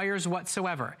no wires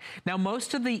whatsoever. Now,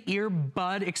 most of the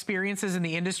earbud experiences in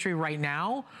the industry right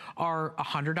now are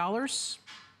 $100,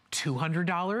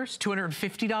 $200,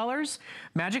 $250.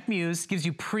 Magic Muse gives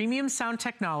you premium sound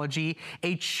technology,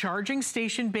 a charging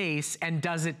station base, and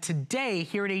does it today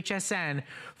here at HSN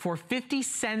for 50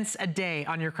 cents a day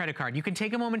on your credit card. You can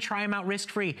take them home and try them out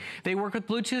risk-free. They work with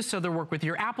Bluetooth, so they'll work with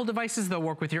your Apple devices, they'll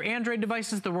work with your Android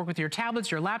devices, they'll work with your tablets,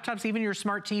 your laptops, even your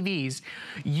smart TVs.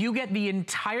 You get the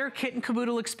entire kit and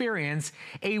caboodle experience,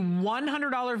 a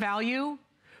 $100 value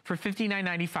for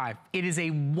 $59.95. It is a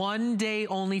one-day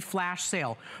only flash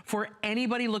sale for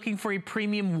anybody looking for a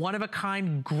premium,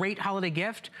 one-of-a-kind, great holiday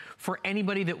gift, for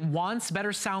anybody that wants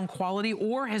better sound quality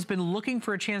or has been looking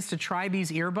for a chance to try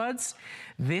these earbuds.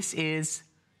 This is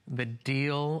the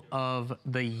deal of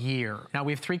the year. Now,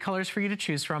 we have 3 colors for you to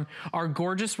choose from. Our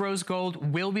gorgeous rose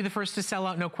gold will be the first to sell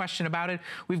out, no question about it.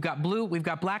 We've got blue, we've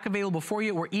got black available for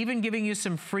you. We're even giving you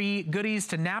some free goodies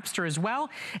to Napster as well.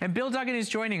 And Bill Duggan is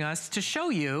joining us to show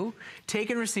you take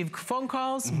and receive phone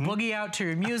calls, boogie out to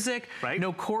your music, right?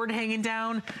 No cord hanging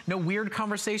down, no weird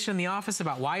conversation in the office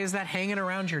about why is that hanging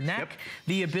around your neck.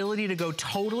 The ability to go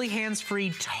totally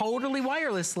hands-free, totally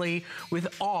wirelessly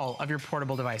with all of your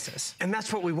portable devices. And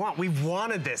that's what we want. We've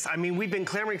wanted this. I mean, we've been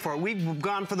clamoring for it. We've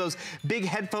gone for those big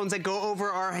headphones that go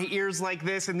over our ears like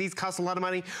this, and these cost a lot of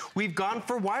money. We've gone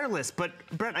for wireless, but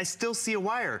Brett, I still see a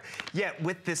wire. Yet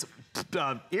with this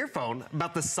earphone,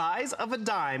 about the size of a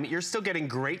dime, you're still getting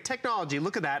great technology.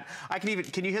 Look at that.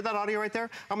 Can you hear that audio right there?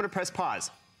 I'm gonna press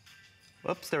pause.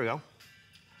 Whoops, there we go.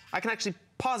 I can actually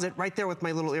pause it right there with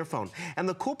my little earphone. And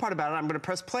the cool part about it, I'm gonna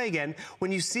press play again.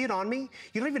 When you see it on me,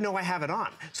 you don't even know I have it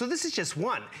on. So this is just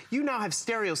one. You now have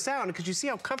stereo sound because you see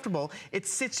how comfortable it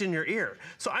sits in your ear.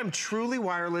 So I'm truly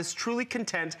wireless, truly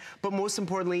content, but most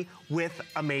importantly, with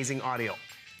amazing audio.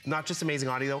 Not just amazing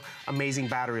audio, amazing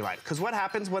battery life. Because what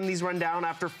happens when these run down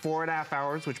after 4.5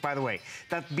 hours, which by the way,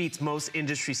 that beats most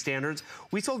industry standards.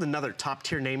 We sold another top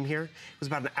tier name here. It was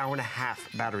about an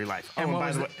hour-and-a-half battery life. And, what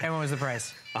was the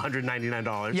price?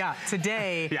 $199. Yeah,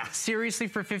 today, seriously,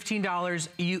 for $15,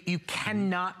 you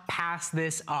cannot pass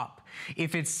this up.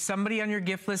 If it's somebody on your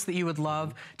gift list that you would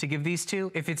love to give these to,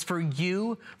 if it's for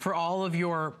you, for all of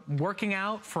your working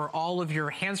out, for all of your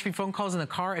hands-free phone calls in the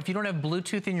car, if you don't have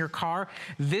Bluetooth in your car,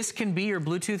 this can be your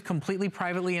Bluetooth completely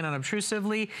privately and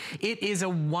unobtrusively. It is a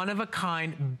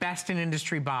one-of-a-kind,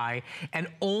 best-in-industry buy, and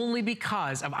only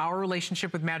because of our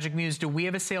relationship with Magic Muse do we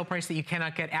have a sale price that you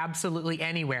cannot get absolutely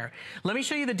anywhere. Let me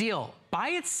show you the deal. By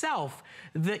itself,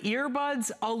 the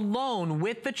earbuds alone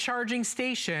with the charging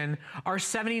station are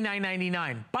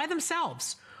 $79.99 by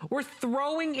themselves. We're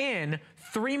throwing in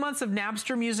 3 months of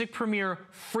Napster Music Premier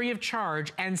free of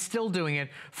charge and still doing it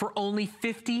for only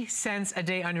 50 cents a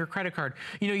day on your credit card.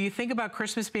 You know, you think about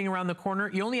Christmas being around the corner,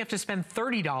 you only have to spend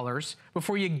 $30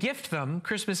 before you gift them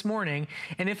Christmas morning,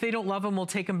 and if they don't love them, we'll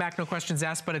take them back, no questions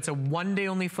asked, but it's a one-day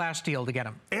only flash deal to get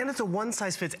them. And it's a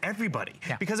one-size-fits-everybody,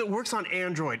 because it works on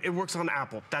Android, it works on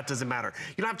Apple, that doesn't matter.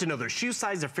 You don't have to know their shoe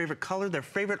size, their favorite color, their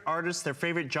favorite artist, their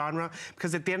favorite genre,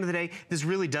 because at the end of the day, this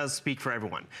really does speak for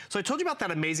everyone. So I told you about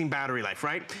that amazing battery life,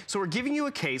 right? So we're giving you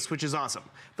a case, which is awesome,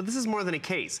 but this is more than a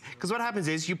case, because what happens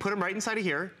is you put them right inside of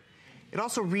here. It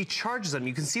also recharges them.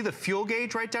 You can see the fuel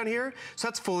gauge right down here, so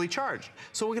that's fully charged.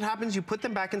 So what happens, you put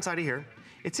them back inside of here.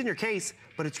 It's in your case,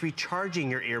 but it's recharging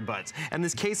your earbuds. And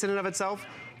this case in and of itself,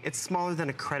 it's smaller than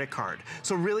a credit card.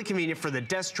 So really convenient for the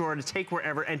desk drawer to take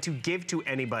wherever and to give to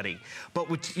anybody. But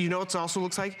what you know what it also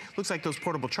looks like? Looks like those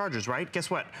portable chargers, right?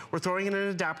 Guess what? We're throwing in an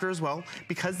adapter as well,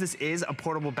 because this is a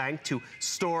portable bank to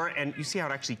store, and you see how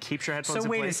it actually keeps your headphones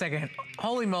in place? So wait a second.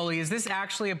 Holy moly, is this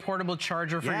actually a portable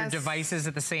charger for your devices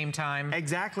at the same time?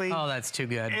 Exactly. Oh, that's too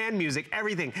good. And music,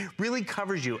 everything. Really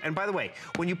covers you. And by the way,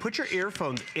 when you put your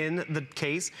earphones in the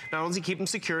case, not only does it keep them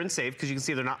secure and safe, because you can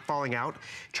see they're not falling out,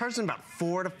 charges them about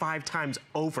 4 to 5 times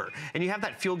over. And you have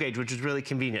that fuel gauge, which is really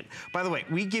convenient. By the way,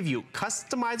 we give you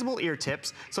customizable ear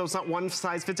tips, so it's not one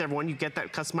size fits everyone. You get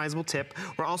that customizable tip.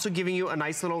 We're also giving you a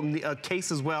nice little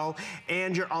case as well,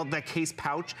 and that case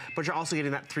pouch, but you're also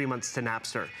getting that 3 months to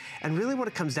Napster. And really what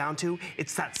it comes down to,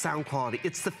 it's that sound quality.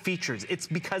 It's the features. It's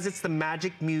because it's the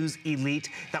Magic Muse Elite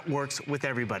that works with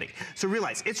everybody. So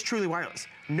realize, it's truly wireless.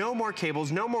 No more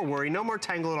cables, no more worry, no more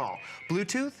tangle at all.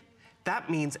 Bluetooth, that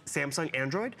means Samsung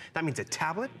Android, that means a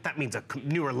tablet, that means a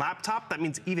newer laptop, that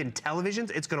means even televisions,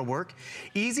 it's gonna work.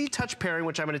 Easy touch pairing,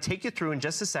 which I'm gonna take you through in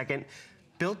just a second.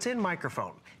 Built-in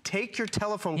microphone. Take your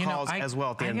telephone calls as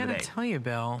well at the end of the day. I gotta tell you,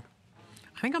 Bill,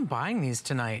 I think I'm buying these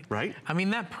tonight. Right? I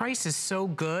mean, that price is so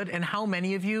good. And how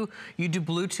many of you do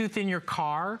Bluetooth in your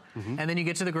car, and then you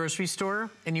get to the grocery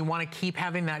store and you want to keep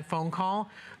having that phone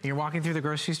call, and you're walking through the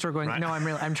grocery store going, no,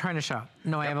 I'm trying to shop.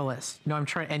 No, I have a list. No, I'm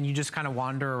trying, and you just kind of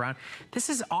wander around. This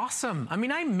is awesome. I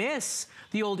mean, I miss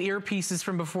the old earpieces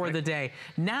from before the day.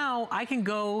 Now I can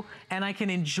go and I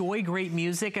can enjoy great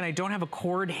music, and I don't have a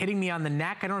cord hitting me on the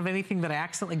neck. I don't have anything that I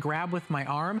accidentally grab with my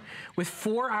arm. With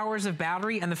 4 hours of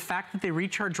battery and the fact that they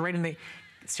recharge right, and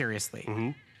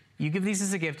seriously. You give these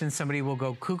as a gift and somebody will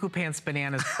go cuckoo pants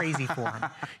bananas crazy for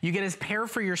them. You get a pair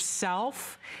for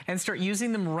yourself and start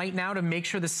using them right now to make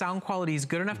sure the sound quality is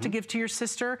good enough to give to your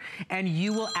sister, and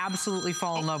you will absolutely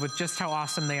fall in love with just how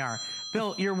awesome they are.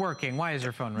 Bill, you're working. Why is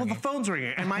your phone ringing? Well, the phone's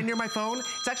ringing. Am I near my phone?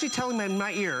 It's actually telling me in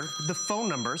my ear the phone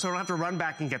number, so I don't have to run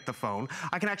back and get the phone.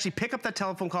 I can actually pick up that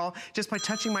telephone call just by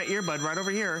touching my earbud right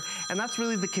over here, and that's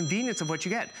really the convenience of what you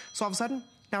get. So all of a sudden,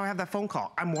 now I have that phone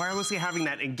call. I'm wirelessly having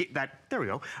that, and there we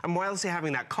go. I'm wirelessly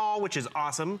having that call, which is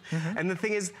awesome. And the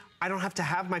thing is, I don't have to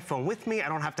have my phone with me. I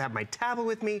don't have to have my tablet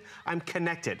with me. I'm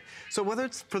connected. So whether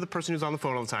it's for the person who's on the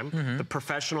phone all the time, the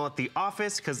professional at the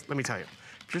office, because let me tell you,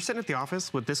 if you're sitting at the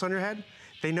office with this on your head,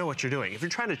 they know what you're doing. If you're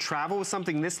trying to travel with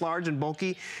something this large and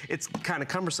bulky, it's kind of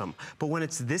cumbersome. But when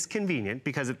it's this convenient,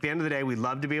 because at the end of the day, we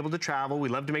love to be able to travel. We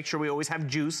love to make sure we always have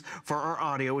juice for our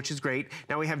audio, which is great.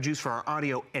 Now we have juice for our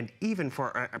audio and even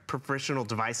for our professional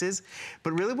devices.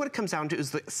 But really what it comes down to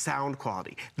is the sound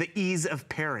quality, the ease of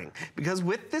pairing. Because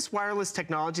with this wireless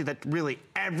technology that really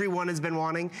everyone has been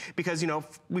wanting, because, you know,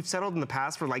 we've settled in the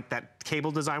past for like that cable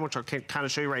design, which I'll kind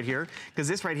of show you right here, because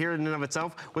this right here in and of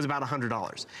itself was about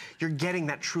 $100. You're getting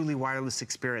that truly wireless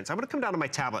experience. I'm gonna come down to my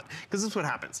tablet, because this is what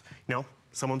happens. You know,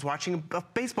 someone's watching a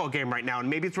baseball game right now, and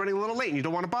maybe it's running a little late and you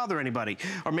don't want to bother anybody.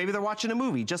 Or maybe they're watching a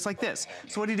movie just like this.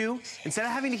 So what do? Instead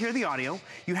of having to hear the audio,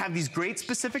 you have these great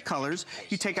specific colors.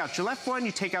 You take out your left one,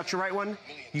 you take out your right one.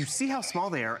 You see how small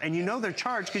they are, and you know they're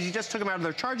charged because you just took them out of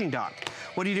their charging dock.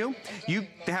 What do?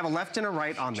 They have a left and a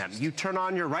right on them. You turn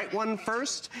on your right one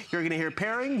first, you're gonna hear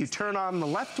pairing. You turn on the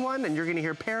left one and you're gonna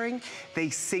hear pairing. They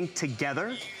sync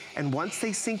together. And once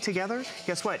they sync together,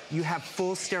 guess what? You have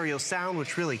full stereo sound,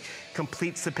 which really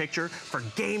completes the picture for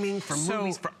gaming, for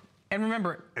movies, and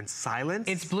remember, and silence.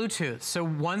 It's Bluetooth. So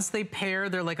once they pair,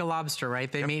 they're like a lobster,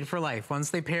 right? They mate for life.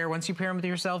 Once you pair them with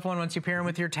your cell phone, once you pair them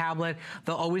with your tablet,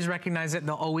 they'll always recognize it.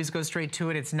 They'll always go straight to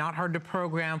it. It's not hard to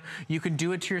program. You can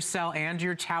do it to your cell and to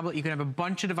your tablet. You can have a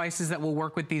bunch of devices that will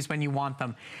work with these when you want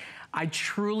them. I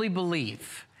truly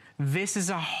believe this is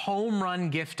a home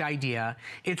run gift idea.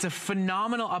 It's a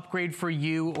phenomenal upgrade for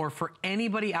you or for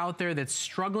anybody out there that's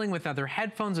struggling with other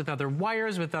headphones, with other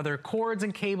wires, with other cords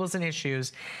and cables and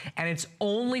issues. And it's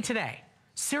only today.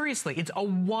 Seriously, it's a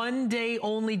one-day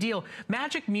only deal.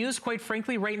 Magic Muse, quite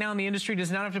frankly, right now in the industry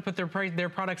does not have to put their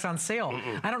products on sale.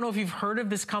 I don't know if you've heard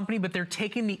of this company, but they're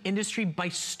taking the industry by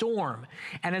storm.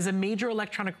 And as a major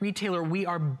electronic retailer, we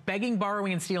are begging,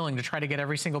 borrowing, and stealing to try to get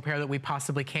every single pair that we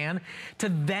possibly can. To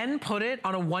then put it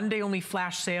on a one-day only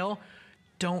flash sale,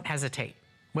 don't hesitate.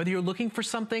 Whether you're looking for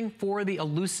something for the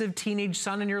elusive teenage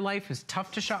son in your life who's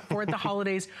tough to shop for at the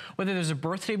holidays, whether there's a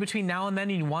birthday between now and then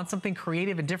and you want something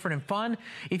creative and different and fun,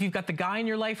 if you've got the guy in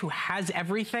your life who has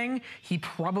everything, he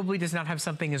probably does not have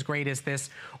something as great as this.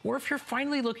 Or if you're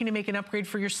finally looking to make an upgrade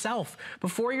for yourself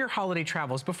before your holiday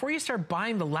travels, before you start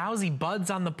buying the lousy buds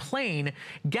on the plane,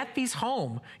 get these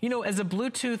home. You know, as a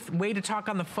Bluetooth way to talk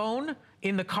on the phone,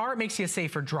 in the car, it makes you a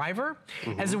safer driver.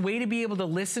 As a way to be able to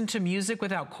listen to music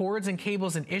without cords and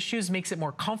cables and issues, makes it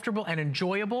more comfortable and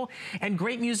enjoyable. And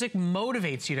great music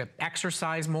motivates you to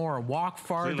exercise more, or walk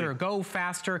farther, or go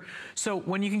faster. So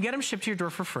when you can get them shipped to your door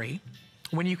for free,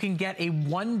 when you can get a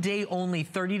one-day only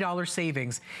 $30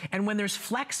 savings, and when there's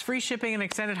flex free shipping and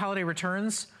extended holiday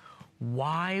returns,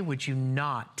 why would you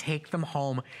not take them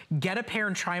home, get a pair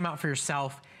and try them out for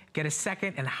yourself, get a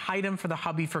second and hide them for the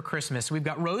hubby for Christmas? We've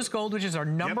got rose gold, which is our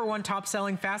 #1 top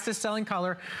selling, fastest selling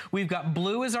color. We've got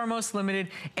blue as our most limited,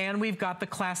 and we've got the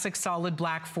classic solid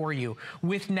black for you.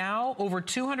 With now over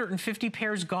 250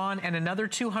 pairs gone and another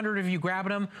 200 of you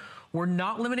grabbing them, we're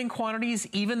not limiting quantities,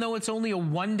 even though it's only a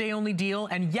one-day only deal.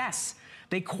 And yes,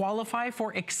 they qualify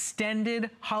for extended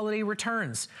holiday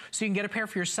returns. So you can get a pair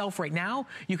for yourself right now.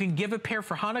 You can give a pair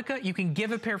for Hanukkah. You can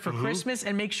give a pair for Christmas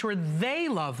and make sure they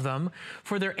love them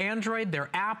for their Android, their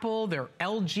Apple, their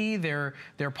LG, their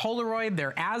Polaroid,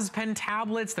 their ASPen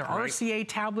tablets, their RCA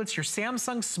tablets, your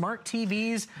Samsung smart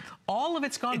TVs. All of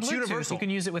it's gone Bluetooth. Universal. You can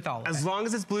use it with all of it. As long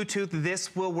as it's Bluetooth,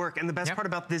 this will work. And the best part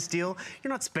about this deal,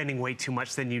 you're not spending way too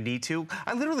much than you need to.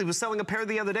 I literally was selling a pair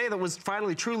the other day that was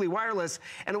finally truly wireless,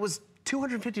 and it was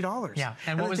 $250. Yeah,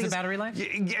 and what was the battery life?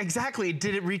 Exactly.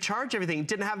 Did it recharge everything? It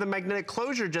didn't have the magnetic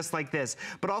closure just like this.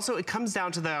 But also, it comes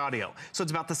down to the audio. So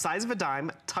it's about the size of a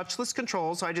dime, touchless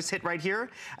control. So I just hit right here,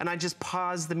 and I just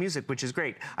pause the music, which is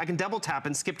great. I can double tap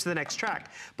and skip to the next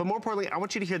track. But more importantly, I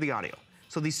want you to hear the audio.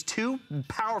 So these two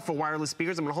powerful wireless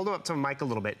speakers, I'm gonna hold them up to my mic a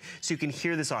little bit so you can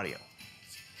hear this audio.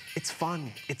 It's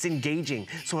fun, it's engaging.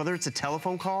 So whether it's a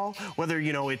telephone call, whether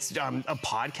you know it's a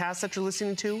podcast that you're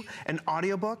listening to, an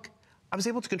audiobook, I was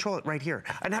able to control it right here.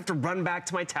 I didn't have to run back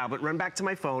to my tablet, run back to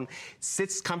my phone.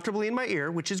 Sits comfortably in my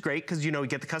ear, which is great because you know you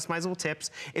get the customizable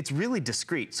tips. It's really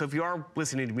discreet. So if you are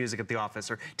listening to music at the office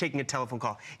or taking a telephone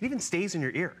call, it even stays in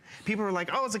your ear. People are like,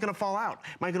 oh, is it gonna fall out?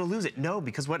 Am I gonna lose it? No,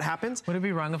 because what happens? Would it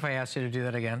be wrong if I asked you to do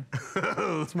that again?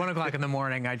 It's 1 o'clock in the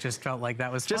morning. I just felt like that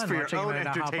was just fun. for your own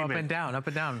entertainment. Hop up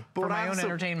and down. But for my own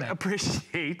entertainment.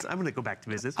 Appreciate, I'm gonna go back to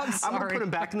business. I'm gonna put them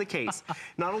back in the case.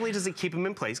 Not only does it keep them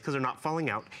in place because they're not falling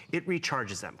out, it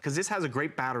recharges them. Because this has a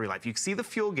great battery life. You can see the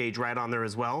fuel gauge right on there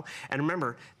as well. And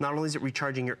remember, not only is it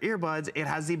recharging your earbuds, it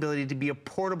has the ability to be a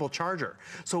portable charger.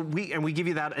 So we give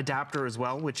you that adapter as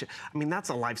well, which, I mean, that's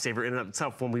a lifesaver in and of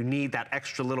itself when we need that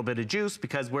extra little bit of juice,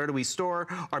 because where do we store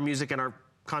our music and our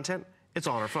content? It's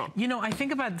all on our phone. You know, I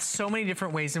think about so many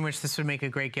different ways in which this would make a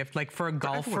great gift. Like for a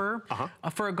golfer,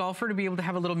 for a golfer to be able to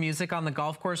have a little music on the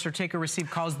golf course or take or receive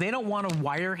calls, they don't want a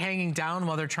wire hanging down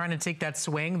while they're trying to take that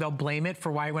swing. They'll blame it for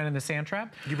why it went in the sand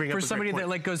trap. For somebody that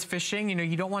like goes fishing, you know,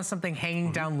 you don't want something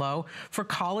hanging down low. For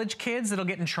college kids, that'll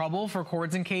get in trouble for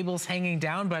cords and cables hanging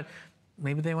down, but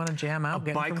maybe they want to jam out.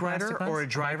 A bike rider or a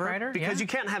driver, because you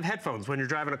can't have headphones when you're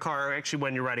driving a car or actually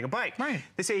when you're riding a bike. Right.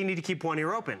 They say you need to keep one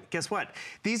ear open. Guess what?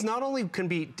 These not only can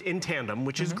be in tandem,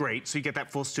 which is great, so you get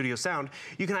that full studio sound,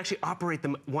 you can actually operate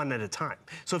them one at a time.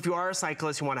 So if you are a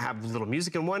cyclist, you want to have a little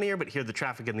music in one ear but hear the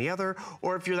traffic in the other,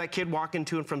 or if you're that kid walking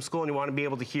to and from school and you want to be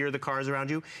able to hear the cars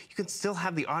around you, you can still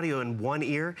have the audio in one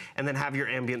ear and then have your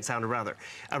ambient sound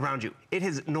around you. It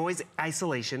has noise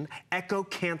isolation, echo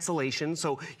cancellation,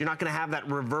 so you're not going to have that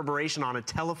reverberation on a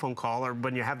telephone call or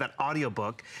when you have that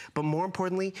audiobook. But more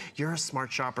importantly, you're a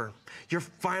smart shopper. You're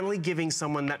finally giving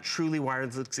someone that truly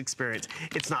wireless experience.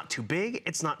 It's not too big,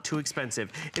 it's not too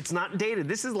expensive, it's not dated.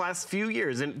 This is the last few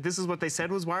years, and this is what they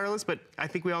said was wireless, but I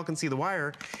think we all can see the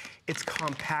wire. It's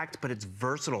compact, but it's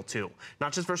versatile too.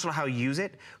 Not just versatile how you use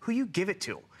it, who you give it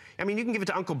to. I mean, you can give it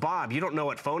to Uncle Bob. You don't know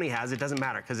what phone he has. It doesn't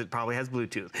matter because it probably has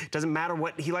Bluetooth. It doesn't matter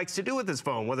what he likes to do with his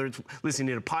phone, whether it's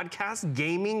listening to podcasts,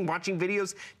 gaming, watching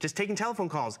videos, just taking telephone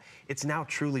calls. It's now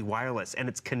truly wireless, and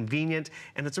it's convenient,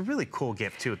 and it's a really cool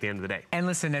gift, too, at the end of the day. And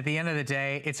listen, at the end of the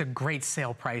day, it's a great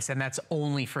sale price, and that's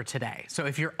only for today. So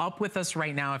if you're up with us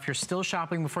right now, if you're still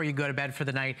shopping before you go to bed for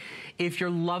the night, if you're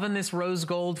loving this rose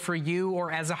gold for you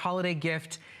or as a holiday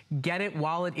gift, get it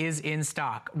while it is in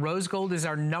stock. Rose gold is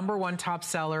our #1 top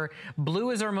seller.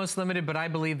 Blue is our most limited, but I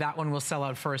believe that one will sell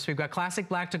out first. We've got classic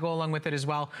black to go along with it as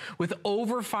well, with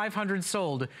over 500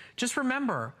 sold. Just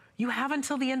remember, you have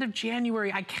until the end of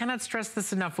January. I cannot stress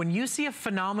this enough. When you see a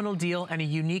phenomenal deal and a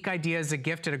unique idea as a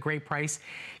gift at a great price,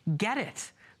 get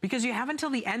it. Because you have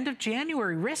until the end of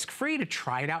January, risk-free, to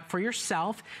try it out for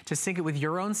yourself, to sync it with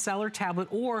your own cell or tablet,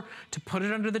 or to put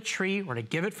it under the tree, or to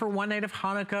give it for one night of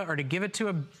Hanukkah, or to give it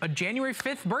to a January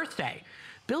 5th birthday.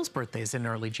 Bill's birthday is in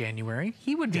early January.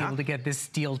 He would be able to get this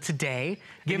deal today,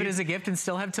 give it as a gift, and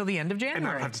still have till the end of January. And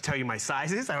I don't have to tell you my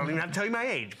sizes. I don't even have to tell you my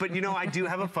age. But, you know, I do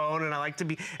have a phone, and I like to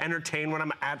be entertained when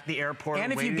I'm at the airport.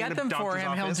 And if you get them for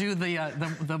him, he'll do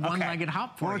the one-legged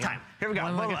hop for you. One more time. Here we go.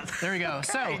 There we go. Okay.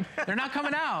 So they're not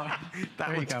coming out.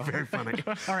 That was very funny.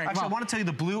 All right. Actually, I want to tell you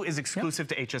the blue is exclusive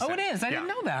to HSN. Oh, it is? I didn't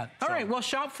know that. All right. Well,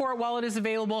 shop for it while it is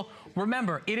available.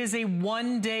 Remember, it is a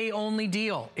one-day only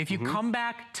deal. If you come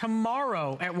back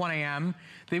tomorrow at 1 a.m.,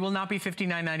 they will not be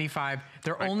 $59.95.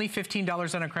 They're only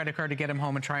 $15 on a credit card to get them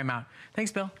home and try them out.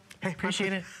 Thanks, Bill. Hey,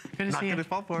 appreciate it. Good to see you. Not gonna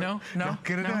fall for it. No.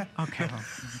 Good at it. Okay. Well,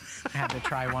 I had to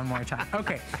try one more time.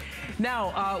 Okay.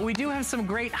 Now, we do have some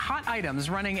great hot items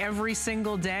running every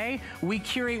single day. We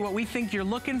curate what we think you're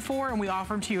looking for, and we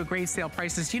offer them to you at great sale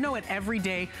prices. You know it, every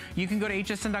day you can go to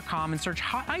hsn.com and search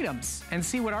hot items and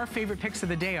see what our favorite picks of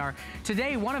the day are.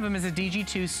 Today, one of them is a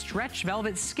DG2 stretch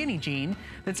velvet skinny jean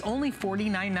that's only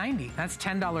 $49.90. That's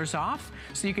 $10 off,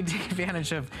 so you can take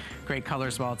advantage of great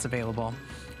colors while it's available.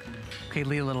 Okay,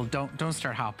 Leah Little, don't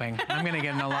start hopping. I'm gonna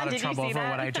get in a lot of trouble for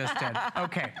what I just did.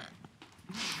 Okay.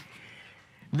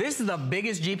 This is the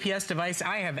biggest GPS device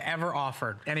I have ever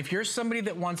offered. And if you're somebody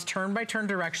that wants turn-by-turn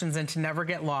directions and to never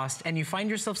get lost, and you find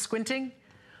yourself squinting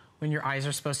when your eyes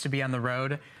are supposed to be on the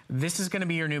road, this is gonna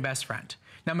be your new best friend.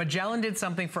 Now, Magellan did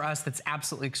something for us that's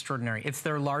absolutely extraordinary. It's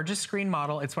their largest screen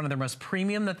model. It's one of their most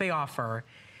premium that they offer.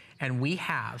 And we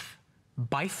have,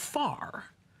 by far,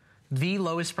 the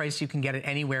lowest price you can get it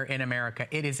anywhere in America.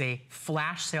 It is a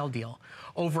flash sale deal.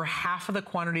 Over half of the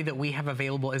quantity that we have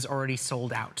available is already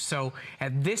sold out. So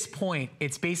at this point,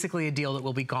 it's basically a deal that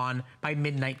will be gone by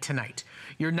midnight tonight.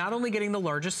 You're not only getting the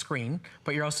largest screen,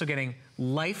 but you're also getting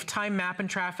lifetime map and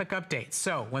traffic updates.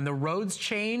 So when the roads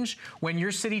change, when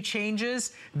your city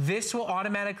changes, this will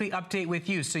automatically update with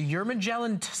you. So your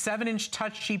Magellan 7-inch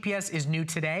touch GPS is new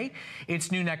today.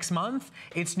 It's new next month.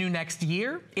 It's new next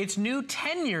year. It's new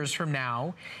 10 years from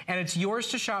now. And it's yours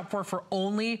to shop for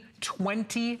only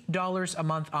 $20 a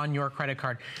month on your credit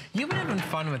card. You've been having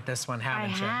fun with this one,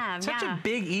 haven't you? I have, Such a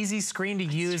big, easy screen to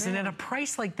use. And at a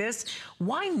price like this,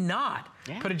 why not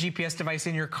put a GPS device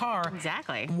in your car?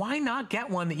 Exactly. Why not get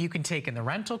one that you can take in the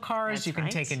rental cars, you can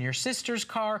take in your sister's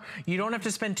car. You don't have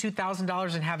to spend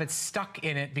 $2,000 and have it stuck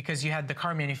in it because you had the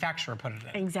car manufacturer put it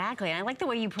in. Exactly. And I like the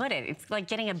way you put it. It's like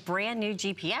getting a brand new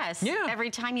GPS every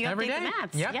time you update the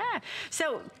maps. Yep. Yeah.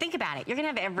 So think about it. You're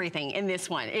going to have everything in this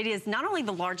one. It is not only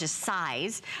the largest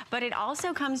size, but it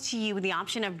also comes to you with the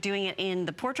option of doing it in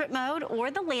the portrait mode or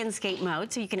the landscape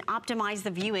mode, so you can optimize the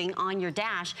viewing on your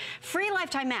dash. Free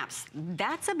lifetime maps.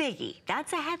 That's a biggie.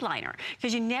 That's a headliner,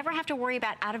 because you never have to worry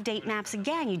about out-of-date maps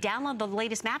again. You download the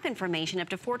latest map information up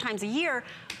to 4 times a year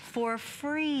for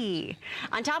free.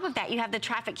 On top of that, you have the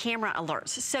traffic camera alerts.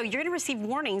 So you're going to receive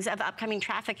warnings of upcoming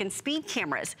traffic and speed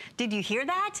cameras. Did you hear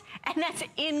that? And that's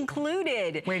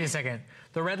included. Wait a second.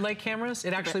 The red light cameras,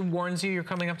 it actually warns you you're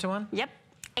coming up to one? Yep.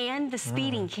 And the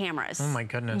speeding cameras. Oh my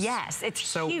goodness. Yes, it's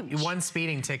huge. So one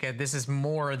speeding ticket, this is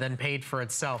more than paid for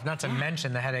itself, not to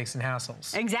mention the headaches and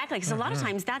hassles. Exactly, because a lot of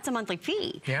times that's a monthly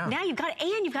fee. Yeah. Now you've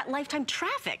got lifetime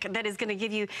traffic that is going to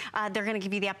give you, they're going to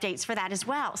give you the updates for that as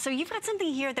well. So you've got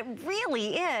something here that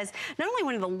really is not only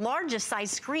one of the largest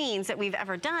size screens that we've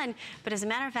ever done, but as a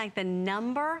matter of fact, the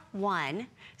 #1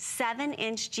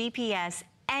 7-inch GPS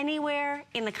anywhere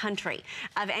in the country,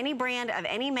 of any brand, of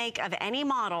any make, of any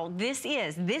model. This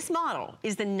model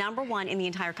is the #1 in the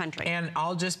entire country. And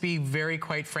I'll just be very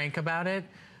quite frank about it.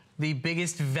 The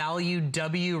biggest value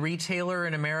W retailer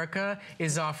in America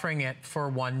is offering it for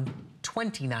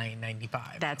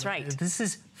 $29.95. That's right. This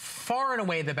is far and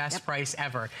away the best price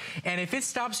ever. And if it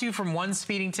stops you from one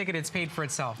speeding ticket, it's paid for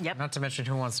itself. Not to mention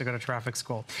who wants to go to traffic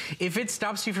school. If it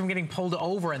stops you from getting pulled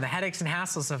over and the headaches and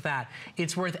hassles of that,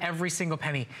 it's worth every single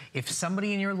penny. If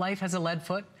somebody in your life has a lead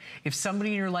foot, if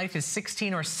somebody in your life is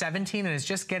 16 or 17 and is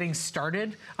just getting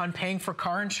started on paying for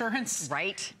car insurance,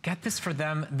 get this for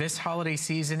them this holiday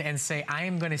season and say, I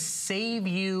am going to save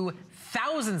you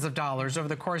thousands of dollars over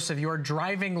the course of your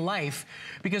driving life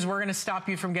because we're going to stop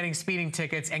you from getting speeding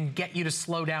tickets and get you to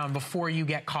slow down before you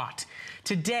get caught.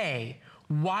 Today,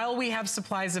 while we have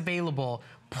supplies available,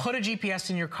 put a GPS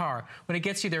in your car. When it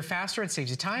gets you there faster, it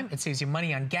saves you time, it saves you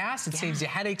money on gas, it saves you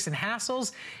headaches and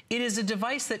hassles. It is a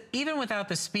device that even without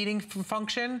the speeding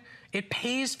function, it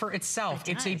pays for itself.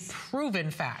 It's a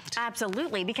proven fact.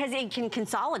 Absolutely, because it can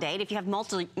consolidate. If you have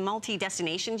multi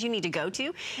destinations you need to go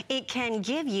to, it can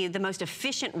give you the most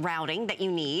efficient routing that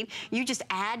you need. You just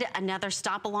add another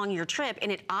stop along your trip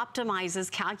and it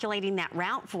optimizes calculating that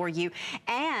route for you.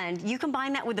 And you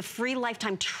combine that with the free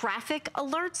lifetime traffic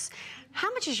alerts.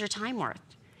 How much is your time worth?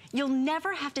 You'll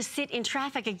never have to sit in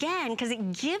traffic again because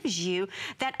it gives you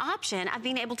that option of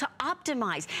being able to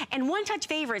optimize. And One Touch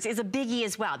Favorites is a biggie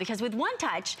as well, because with One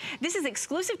Touch, this is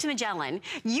exclusive to Magellan.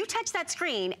 You touch that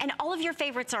screen and all of your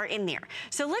favorites are in there.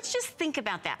 So let's just think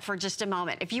about that for just a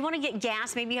moment. If you want to get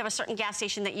gas, maybe you have a certain gas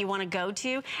station that you want to go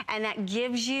to, and that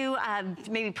gives you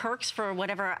maybe perks for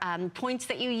whatever points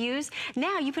that you use.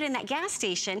 Now you put in that gas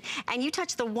station and you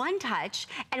touch the One Touch,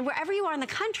 and wherever you are in the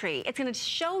country, it's going to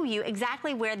show you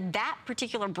exactly where that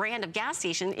particular brand of gas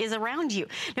station is around you.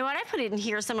 Now, what I put in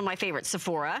here are some of my favorites: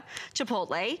 Sephora,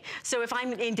 Chipotle. So if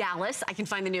I'm in Dallas, I can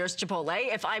find the nearest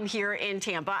Chipotle. If I'm here in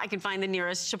Tampa, I can find the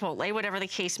nearest Chipotle, whatever the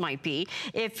case might be.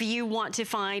 If you want to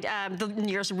find the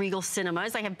nearest Regal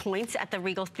Cinemas, I have points at the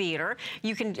Regal Theater.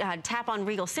 You can tap on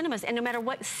Regal Cinemas, and no matter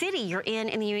what city you're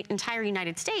in the entire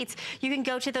United States, you can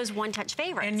go to those One Touch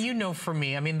Favorites. And you know, for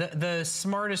me, I mean, the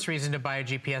smartest reason to buy a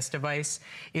GPS device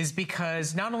is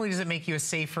because not only does it make you a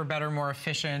safer, better, more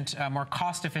efficient, more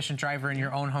cost-efficient driver in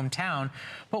your own hometown,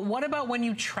 but what about when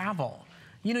you travel?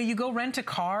 You know, you go rent a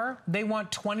car, they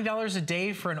want $20 a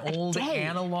day for an old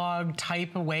analog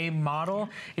type away model.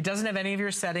 It doesn't have any of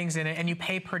your settings in it, and you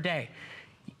pay per day.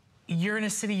 You're in a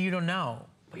city you don't know,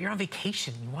 but you're on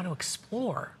vacation, you want to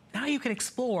explore. Now you can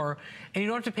explore, and you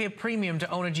don't have to pay a premium to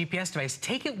own a GPS device.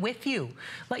 Take it with you.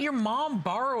 Let your mom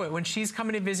borrow it when she's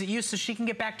coming to visit you so she can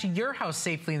get back to your house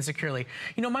safely and securely.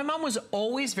 You know, my mom was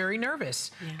always very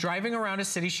nervous driving around a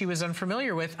city she was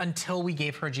unfamiliar with until we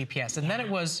gave her a GPS. And then it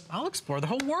was, I'll explore the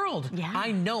whole world.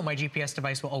 I know my GPS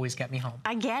device will always get me home.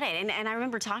 I get it. And I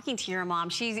remember talking to your mom.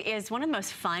 She is one of the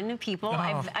most fun people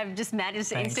I've just met.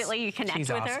 Instantly you connect with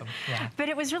her. But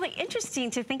it was really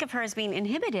interesting to think of her as being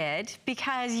inhibited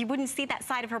because you wouldn't see that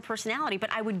side of her personality,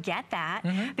 but I would get that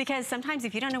because sometimes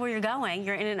if you don't know where you're going,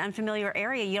 you're in an unfamiliar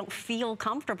area, you don't feel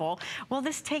comfortable. Well,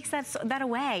 this takes that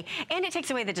away, and it takes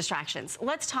away the distractions.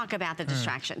 Let's talk about the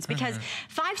distractions because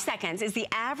 5 seconds is the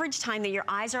average time that your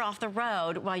eyes are off the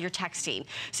road while you're texting.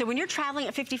 So when you're traveling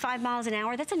at 55 miles an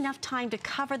hour, that's enough time to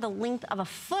cover the length of a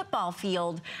football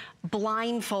field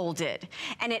blindfolded.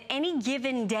 And at any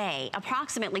given day,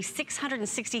 approximately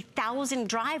 660,000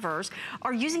 drivers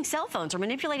are using cell phones or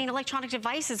manipulating electronic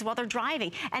devices while they're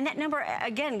driving. And that number,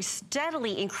 again,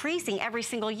 steadily increasing every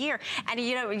single year. And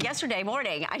you know, yesterday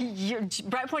morning,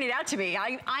 Brett pointed out to me,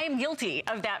 I am guilty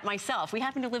of that myself. We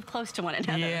happen to live close to one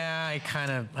another. Yeah, I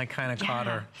kind of caught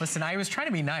her. Listen, I was trying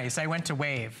to be nice. I went to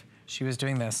wave. She was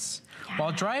doing this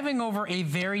while driving over a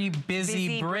very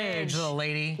busy bridge, little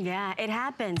lady. Yeah, it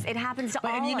happens. It happens to all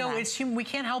of us. And you know, it's human. We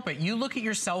can't help it. You look at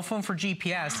your cell phone for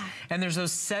GPS, and there's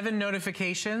those 7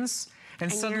 notifications.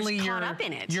 And suddenly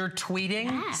you're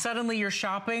tweeting, suddenly you're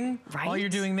shopping while you're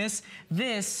doing this.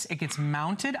 It gets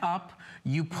mounted up,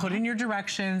 you put in your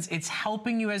directions, it's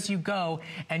helping you as you go,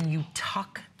 and you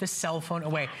tuck the cell phone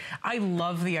away. I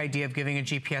love the idea of giving a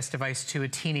GPS device to a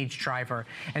teenage driver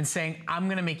and saying, I'm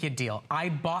gonna make you a deal. I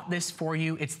bought this for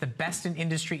you, it's the best in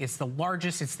industry, it's the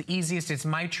largest, it's the easiest, it's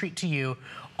my treat to you.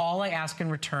 All I ask in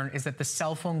return is that the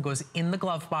cell phone goes in the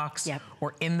glove box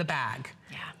or in the bag.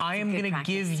 I am going to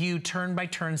give you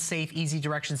turn-by-turn, safe, easy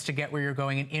directions to get where you're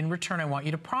going. And in return, I want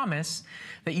you to promise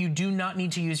that you do not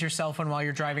need to use your cell phone while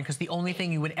you're driving because the only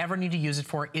thing you would ever need to use it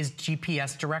for is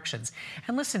GPS directions.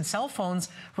 And listen, cell phones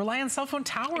rely on cell phone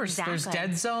towers. There's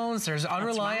dead zones, there's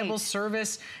unreliable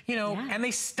service, you know, and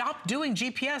they stop doing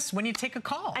GPS when you take a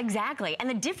call. Exactly. And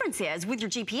the difference is with your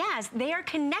GPS, they are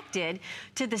connected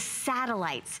to the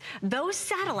satellites. satellites. Those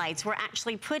satellites were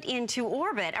actually put into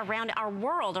orbit around our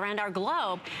world, around our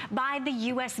globe, by the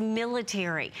U.S.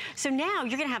 military. So now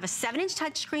you're going to have a 7-inch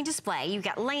touchscreen display. You've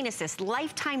got lane assist,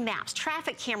 lifetime maps,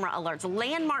 traffic camera alerts,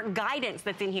 landmark guidance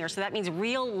that's in here. So that means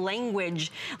real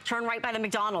language. Turn right by the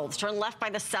McDonald's, turn left by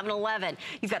the 7-Eleven.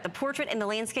 You've got the portrait and the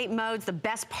landscape modes, the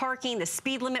best parking, the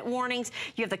speed limit warnings.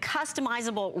 You have the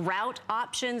customizable route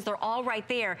options. They're all right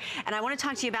there. And I want to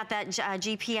talk to you about that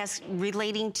GPS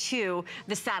relating to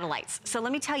the satellites. So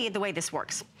let me tell you the way this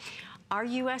works. Our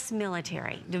U.S.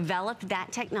 military developed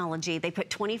that technology. They put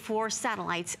 24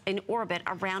 satellites in orbit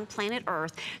around planet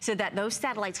Earth so that those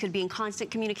satellites could be in constant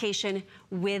communication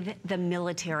with the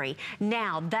military.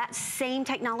 Now, that same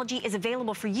technology is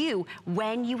available for you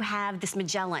when you have this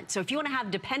Magellan. So if you want to have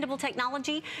dependable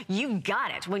technology, you've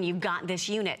got it when you've got this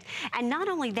unit. And not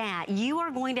only that, you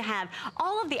are going to have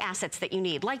all of the assets that you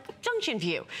need, like junction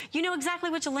view. You know exactly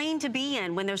which lane to be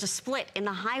in when there's a split in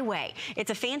the highway.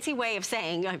 It's a fancy way of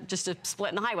saying just a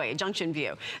split in the highway, a junction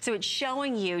view. So it's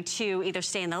showing you to either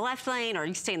stay in the left lane or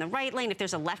you stay in the right lane. If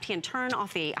there's a left-hand turn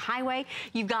off the highway,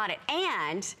 you've got it.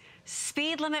 And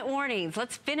speed limit warnings.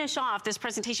 Let's finish off this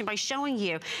presentation by showing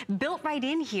you, built right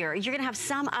in here, you're gonna have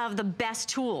some of the best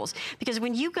tools. Because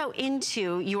when you go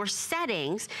into your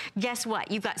settings, guess what?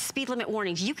 You've got speed limit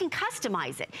warnings. You can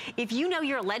customize it. If you know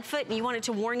you're a lead foot and you want it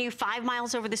to warn you 5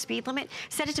 miles over the speed limit,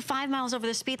 set it to 5 miles over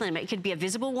the speed limit. It could be a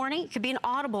visible warning, it could be an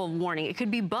audible warning, it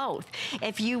could be both.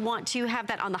 If you want to have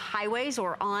that on the highways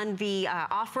or on the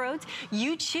off-roads,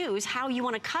 you choose how you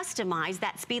want to customize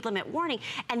that speed limit warning.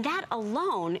 And that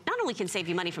alone, not only can save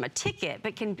you money from a ticket,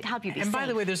 but can help you be safe. And by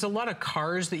the way, there's a lot of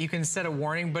cars that you can set a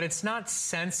warning, but it's not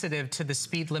sensitive to the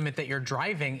speed limit that you're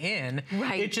driving in.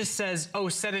 Right. It just says, oh,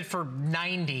 set it for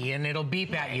 90 and it'll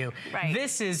beep at you. Right.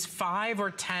 This is 5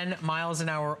 or 10 miles an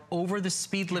hour over the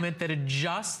speed limit that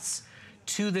adjusts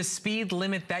to the speed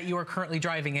limit that you are currently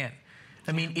driving in.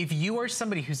 I mean, if you are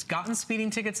somebody who's gotten speeding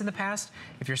tickets in the past,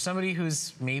 if you're somebody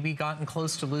who's maybe gotten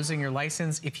close to losing your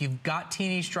license, if you've got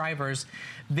teenage drivers,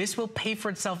 this will pay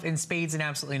for itself in spades in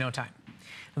absolutely no time.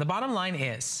 And the bottom line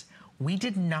is, we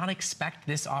did not expect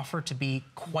this offer to be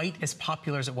quite as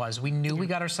popular as it was. We knew we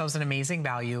got ourselves an amazing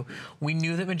value. We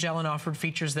knew that Magellan offered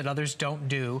features that others don't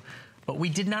do. But we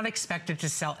did not expect it to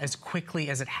sell as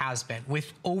quickly as it has been.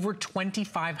 With over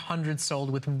 2,500 sold,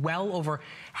 with well over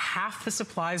half the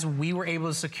supplies we were able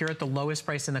to secure at the lowest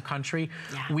price in the country,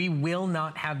 we will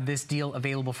not have this deal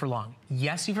available for long.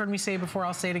 Yes, you've heard me say it before,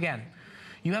 I'll say it again.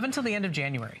 You have until the end of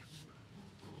January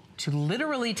to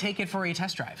literally take it for a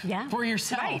test drive for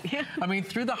yourself. Right. I mean,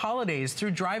 through the holidays,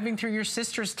 through driving through your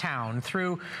sister's town,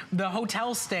 through the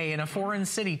hotel stay in a foreign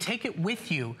city, take it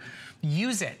with you,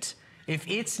 use it. If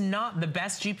it's not the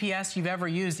best GPS you've ever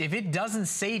used, if it doesn't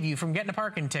save you from getting a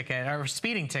parking ticket or a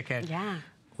speeding ticket,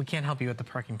 we can't help you with the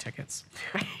parking tickets.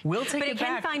 We'll take it back. But it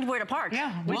can find where to park,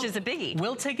 which is a biggie.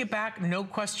 We'll take it back, no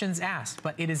questions asked,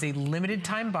 but it is a limited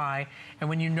time buy, and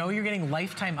when you know you're getting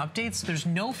lifetime updates, there's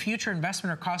no future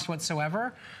investment or cost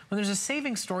whatsoever. When there's a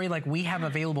saving story like we have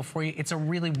available for you, it's a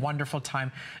really wonderful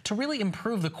time to really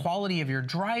improve the quality of your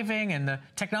driving and the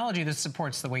technology that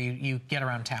supports the way you get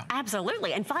around town.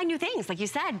 Absolutely, and find new things, like you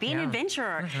said, be an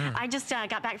adventurer. I just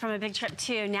got back from a big trip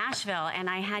to Nashville, and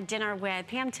I had dinner with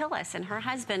Pam Tillis and her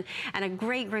husband and a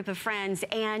great group of friends,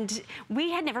 and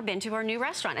we had never been to our new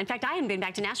restaurant. In fact, I hadn't been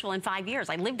back to Nashville in 5 years.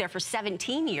 I lived there for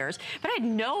 17 years, but I had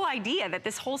no idea that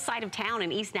this whole side of town in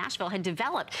East Nashville had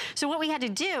developed. So what we had to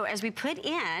do is we put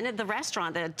in the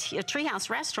restaurant, the Treehouse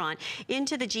restaurant,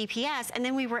 into the GPS, and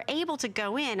then we were able to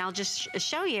go in. I'll just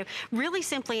show you really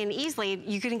simply and easily.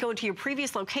 You can go into your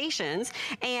previous locations,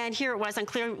 and here it was on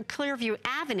Clearview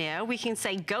Avenue. We can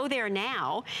say go there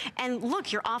now, and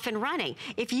look, you're off and running.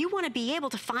 If you want to be able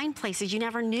to find places you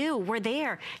never knew were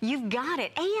there, you've got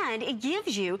it, and it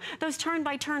gives you those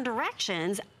turn-by-turn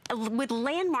directions with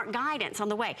landmark guidance on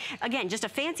the way. Again, just a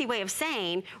fancy way of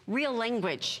saying real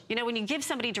language. You know, when you give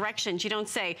somebody directions, you don't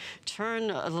say, turn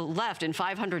left in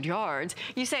 500 yards.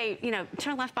 You say, you know,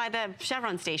 turn left by the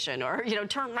Chevron station, or, you know,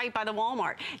 turn right by the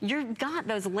Walmart. You've got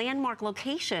those landmark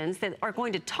locations that are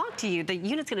going to talk to you. The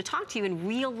unit's going to talk to you in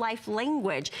real life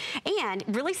language. And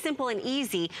really simple and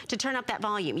easy to turn up that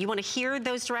volume. You want to hear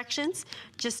those directions?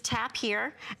 Just tap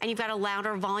here, and you've got a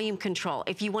louder volume control.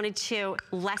 If you wanted to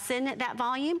lessen that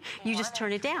volume, you just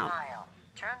turn it down.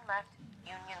 Turn left,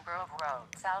 Union Grove Road,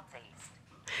 southeast.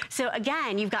 So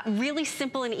again, you've got really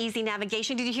simple and easy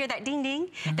navigation. Did you hear that ding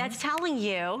ding? That's telling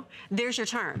you there's your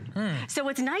turn. So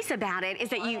what's nice about it is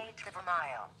that you... 1/8 of a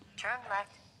mile. Turn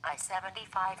left,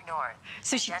 I-75 north.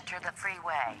 So she enter the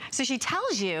freeway. So she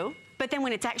tells you, but then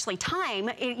when it's actually time,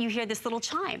 you hear this little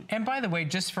chime. And by the way,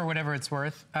 just for whatever it's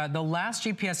worth, the last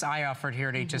GPS I offered here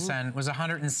at HSN was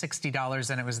 $160,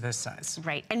 and it was this size.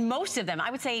 Right, and most of them,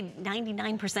 I would say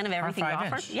 99% of everything we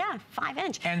offer. Yeah,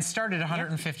 5-inch. And started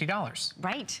 $150.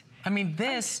 Right. I mean,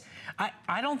 this,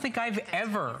 I don't think I've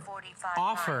ever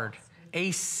offered a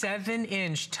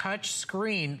 7-inch touch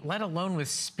screen, let alone with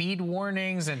speed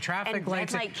warnings and traffic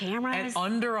lights. Red light cameras. And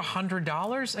under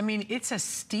 $100. I mean, it's a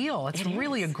steal. It's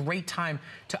really a great time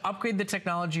to upgrade the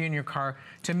technology in your car,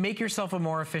 to make yourself a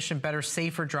more efficient, better,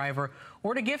 safer driver,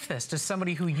 or to gift this to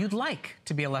somebody who you'd like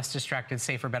to be a less distracted,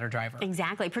 safer, better driver.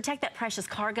 Exactly. Protect that precious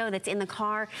cargo that's in the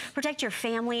car. Protect your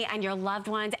family and your loved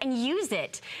ones, and use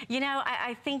it. You know,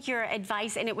 I think your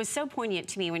advice, and it was so poignant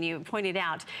to me when you pointed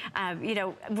out, you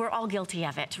know, we're all guilty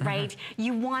of it, right?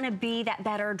 You want to be that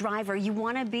better driver. You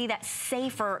want to be that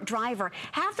safer driver.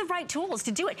 Have the right tools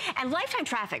to do it. And lifetime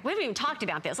traffic, we haven't even talked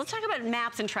about this. Let's talk about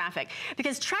maps and traffic,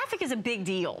 because traffic is a big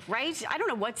deal, right? I don't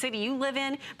know what city you live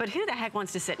in, but who the heck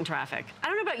wants to sit in traffic? I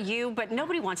don't know about you, but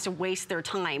nobody wants to waste their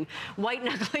time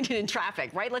white-knuckling in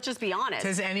traffic, right? Let's just be honest.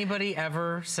 Has anybody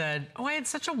ever said, oh, I had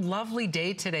such a lovely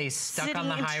day today stuck on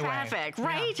the highway? Sitting in traffic,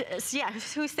 right? Yeah,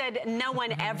 who said no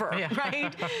one ever,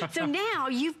 right? So now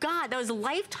you've got those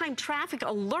lifetime traffic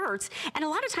alerts, and a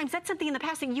lot of times that's something in the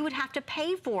past that you would have to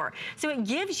pay for. So it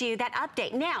gives you that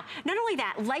update. Now, not only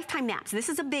that, lifetime maps, this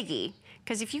is a biggie.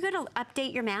 Because if you go to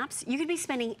update your maps, you could be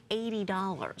spending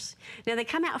 $80. Now, they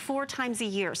come out 4 times a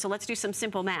year, so let's do some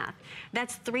simple math.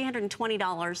 That's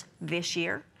 $320 this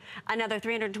year. Another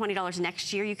 $320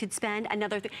 next year you could spend.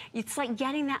 It's like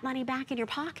getting that money back in your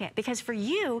pocket, because for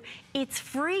you, it's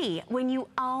free when you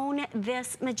own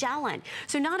this Magellan.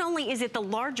 So not only is it the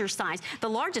largest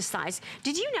size,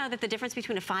 did you know that the difference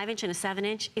between a 5-inch and a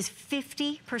 7-inch is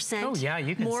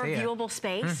 50% more viewable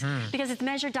space? Because it's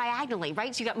measured diagonally,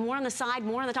 right? So you got more on the side,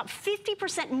 more on the top,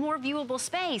 50% more viewable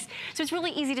space. So it's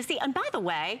really easy to see. And by the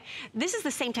way, this is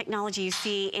the same technology you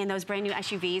see in those brand new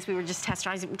SUVs. We were just test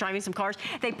driving some cars.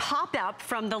 They pop up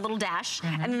from the little dash,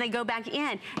 and then they go back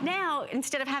in. Now,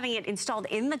 instead of having it installed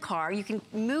in the car, you can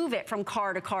move it from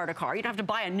car to car to car. You don't have to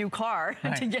buy a new car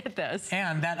to get this.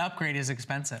 And that upgrade is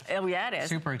expensive. Oh, yeah, it is.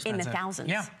 Super expensive. In the thousands.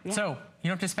 Yeah. So you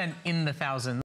don't have to spend in the thousands.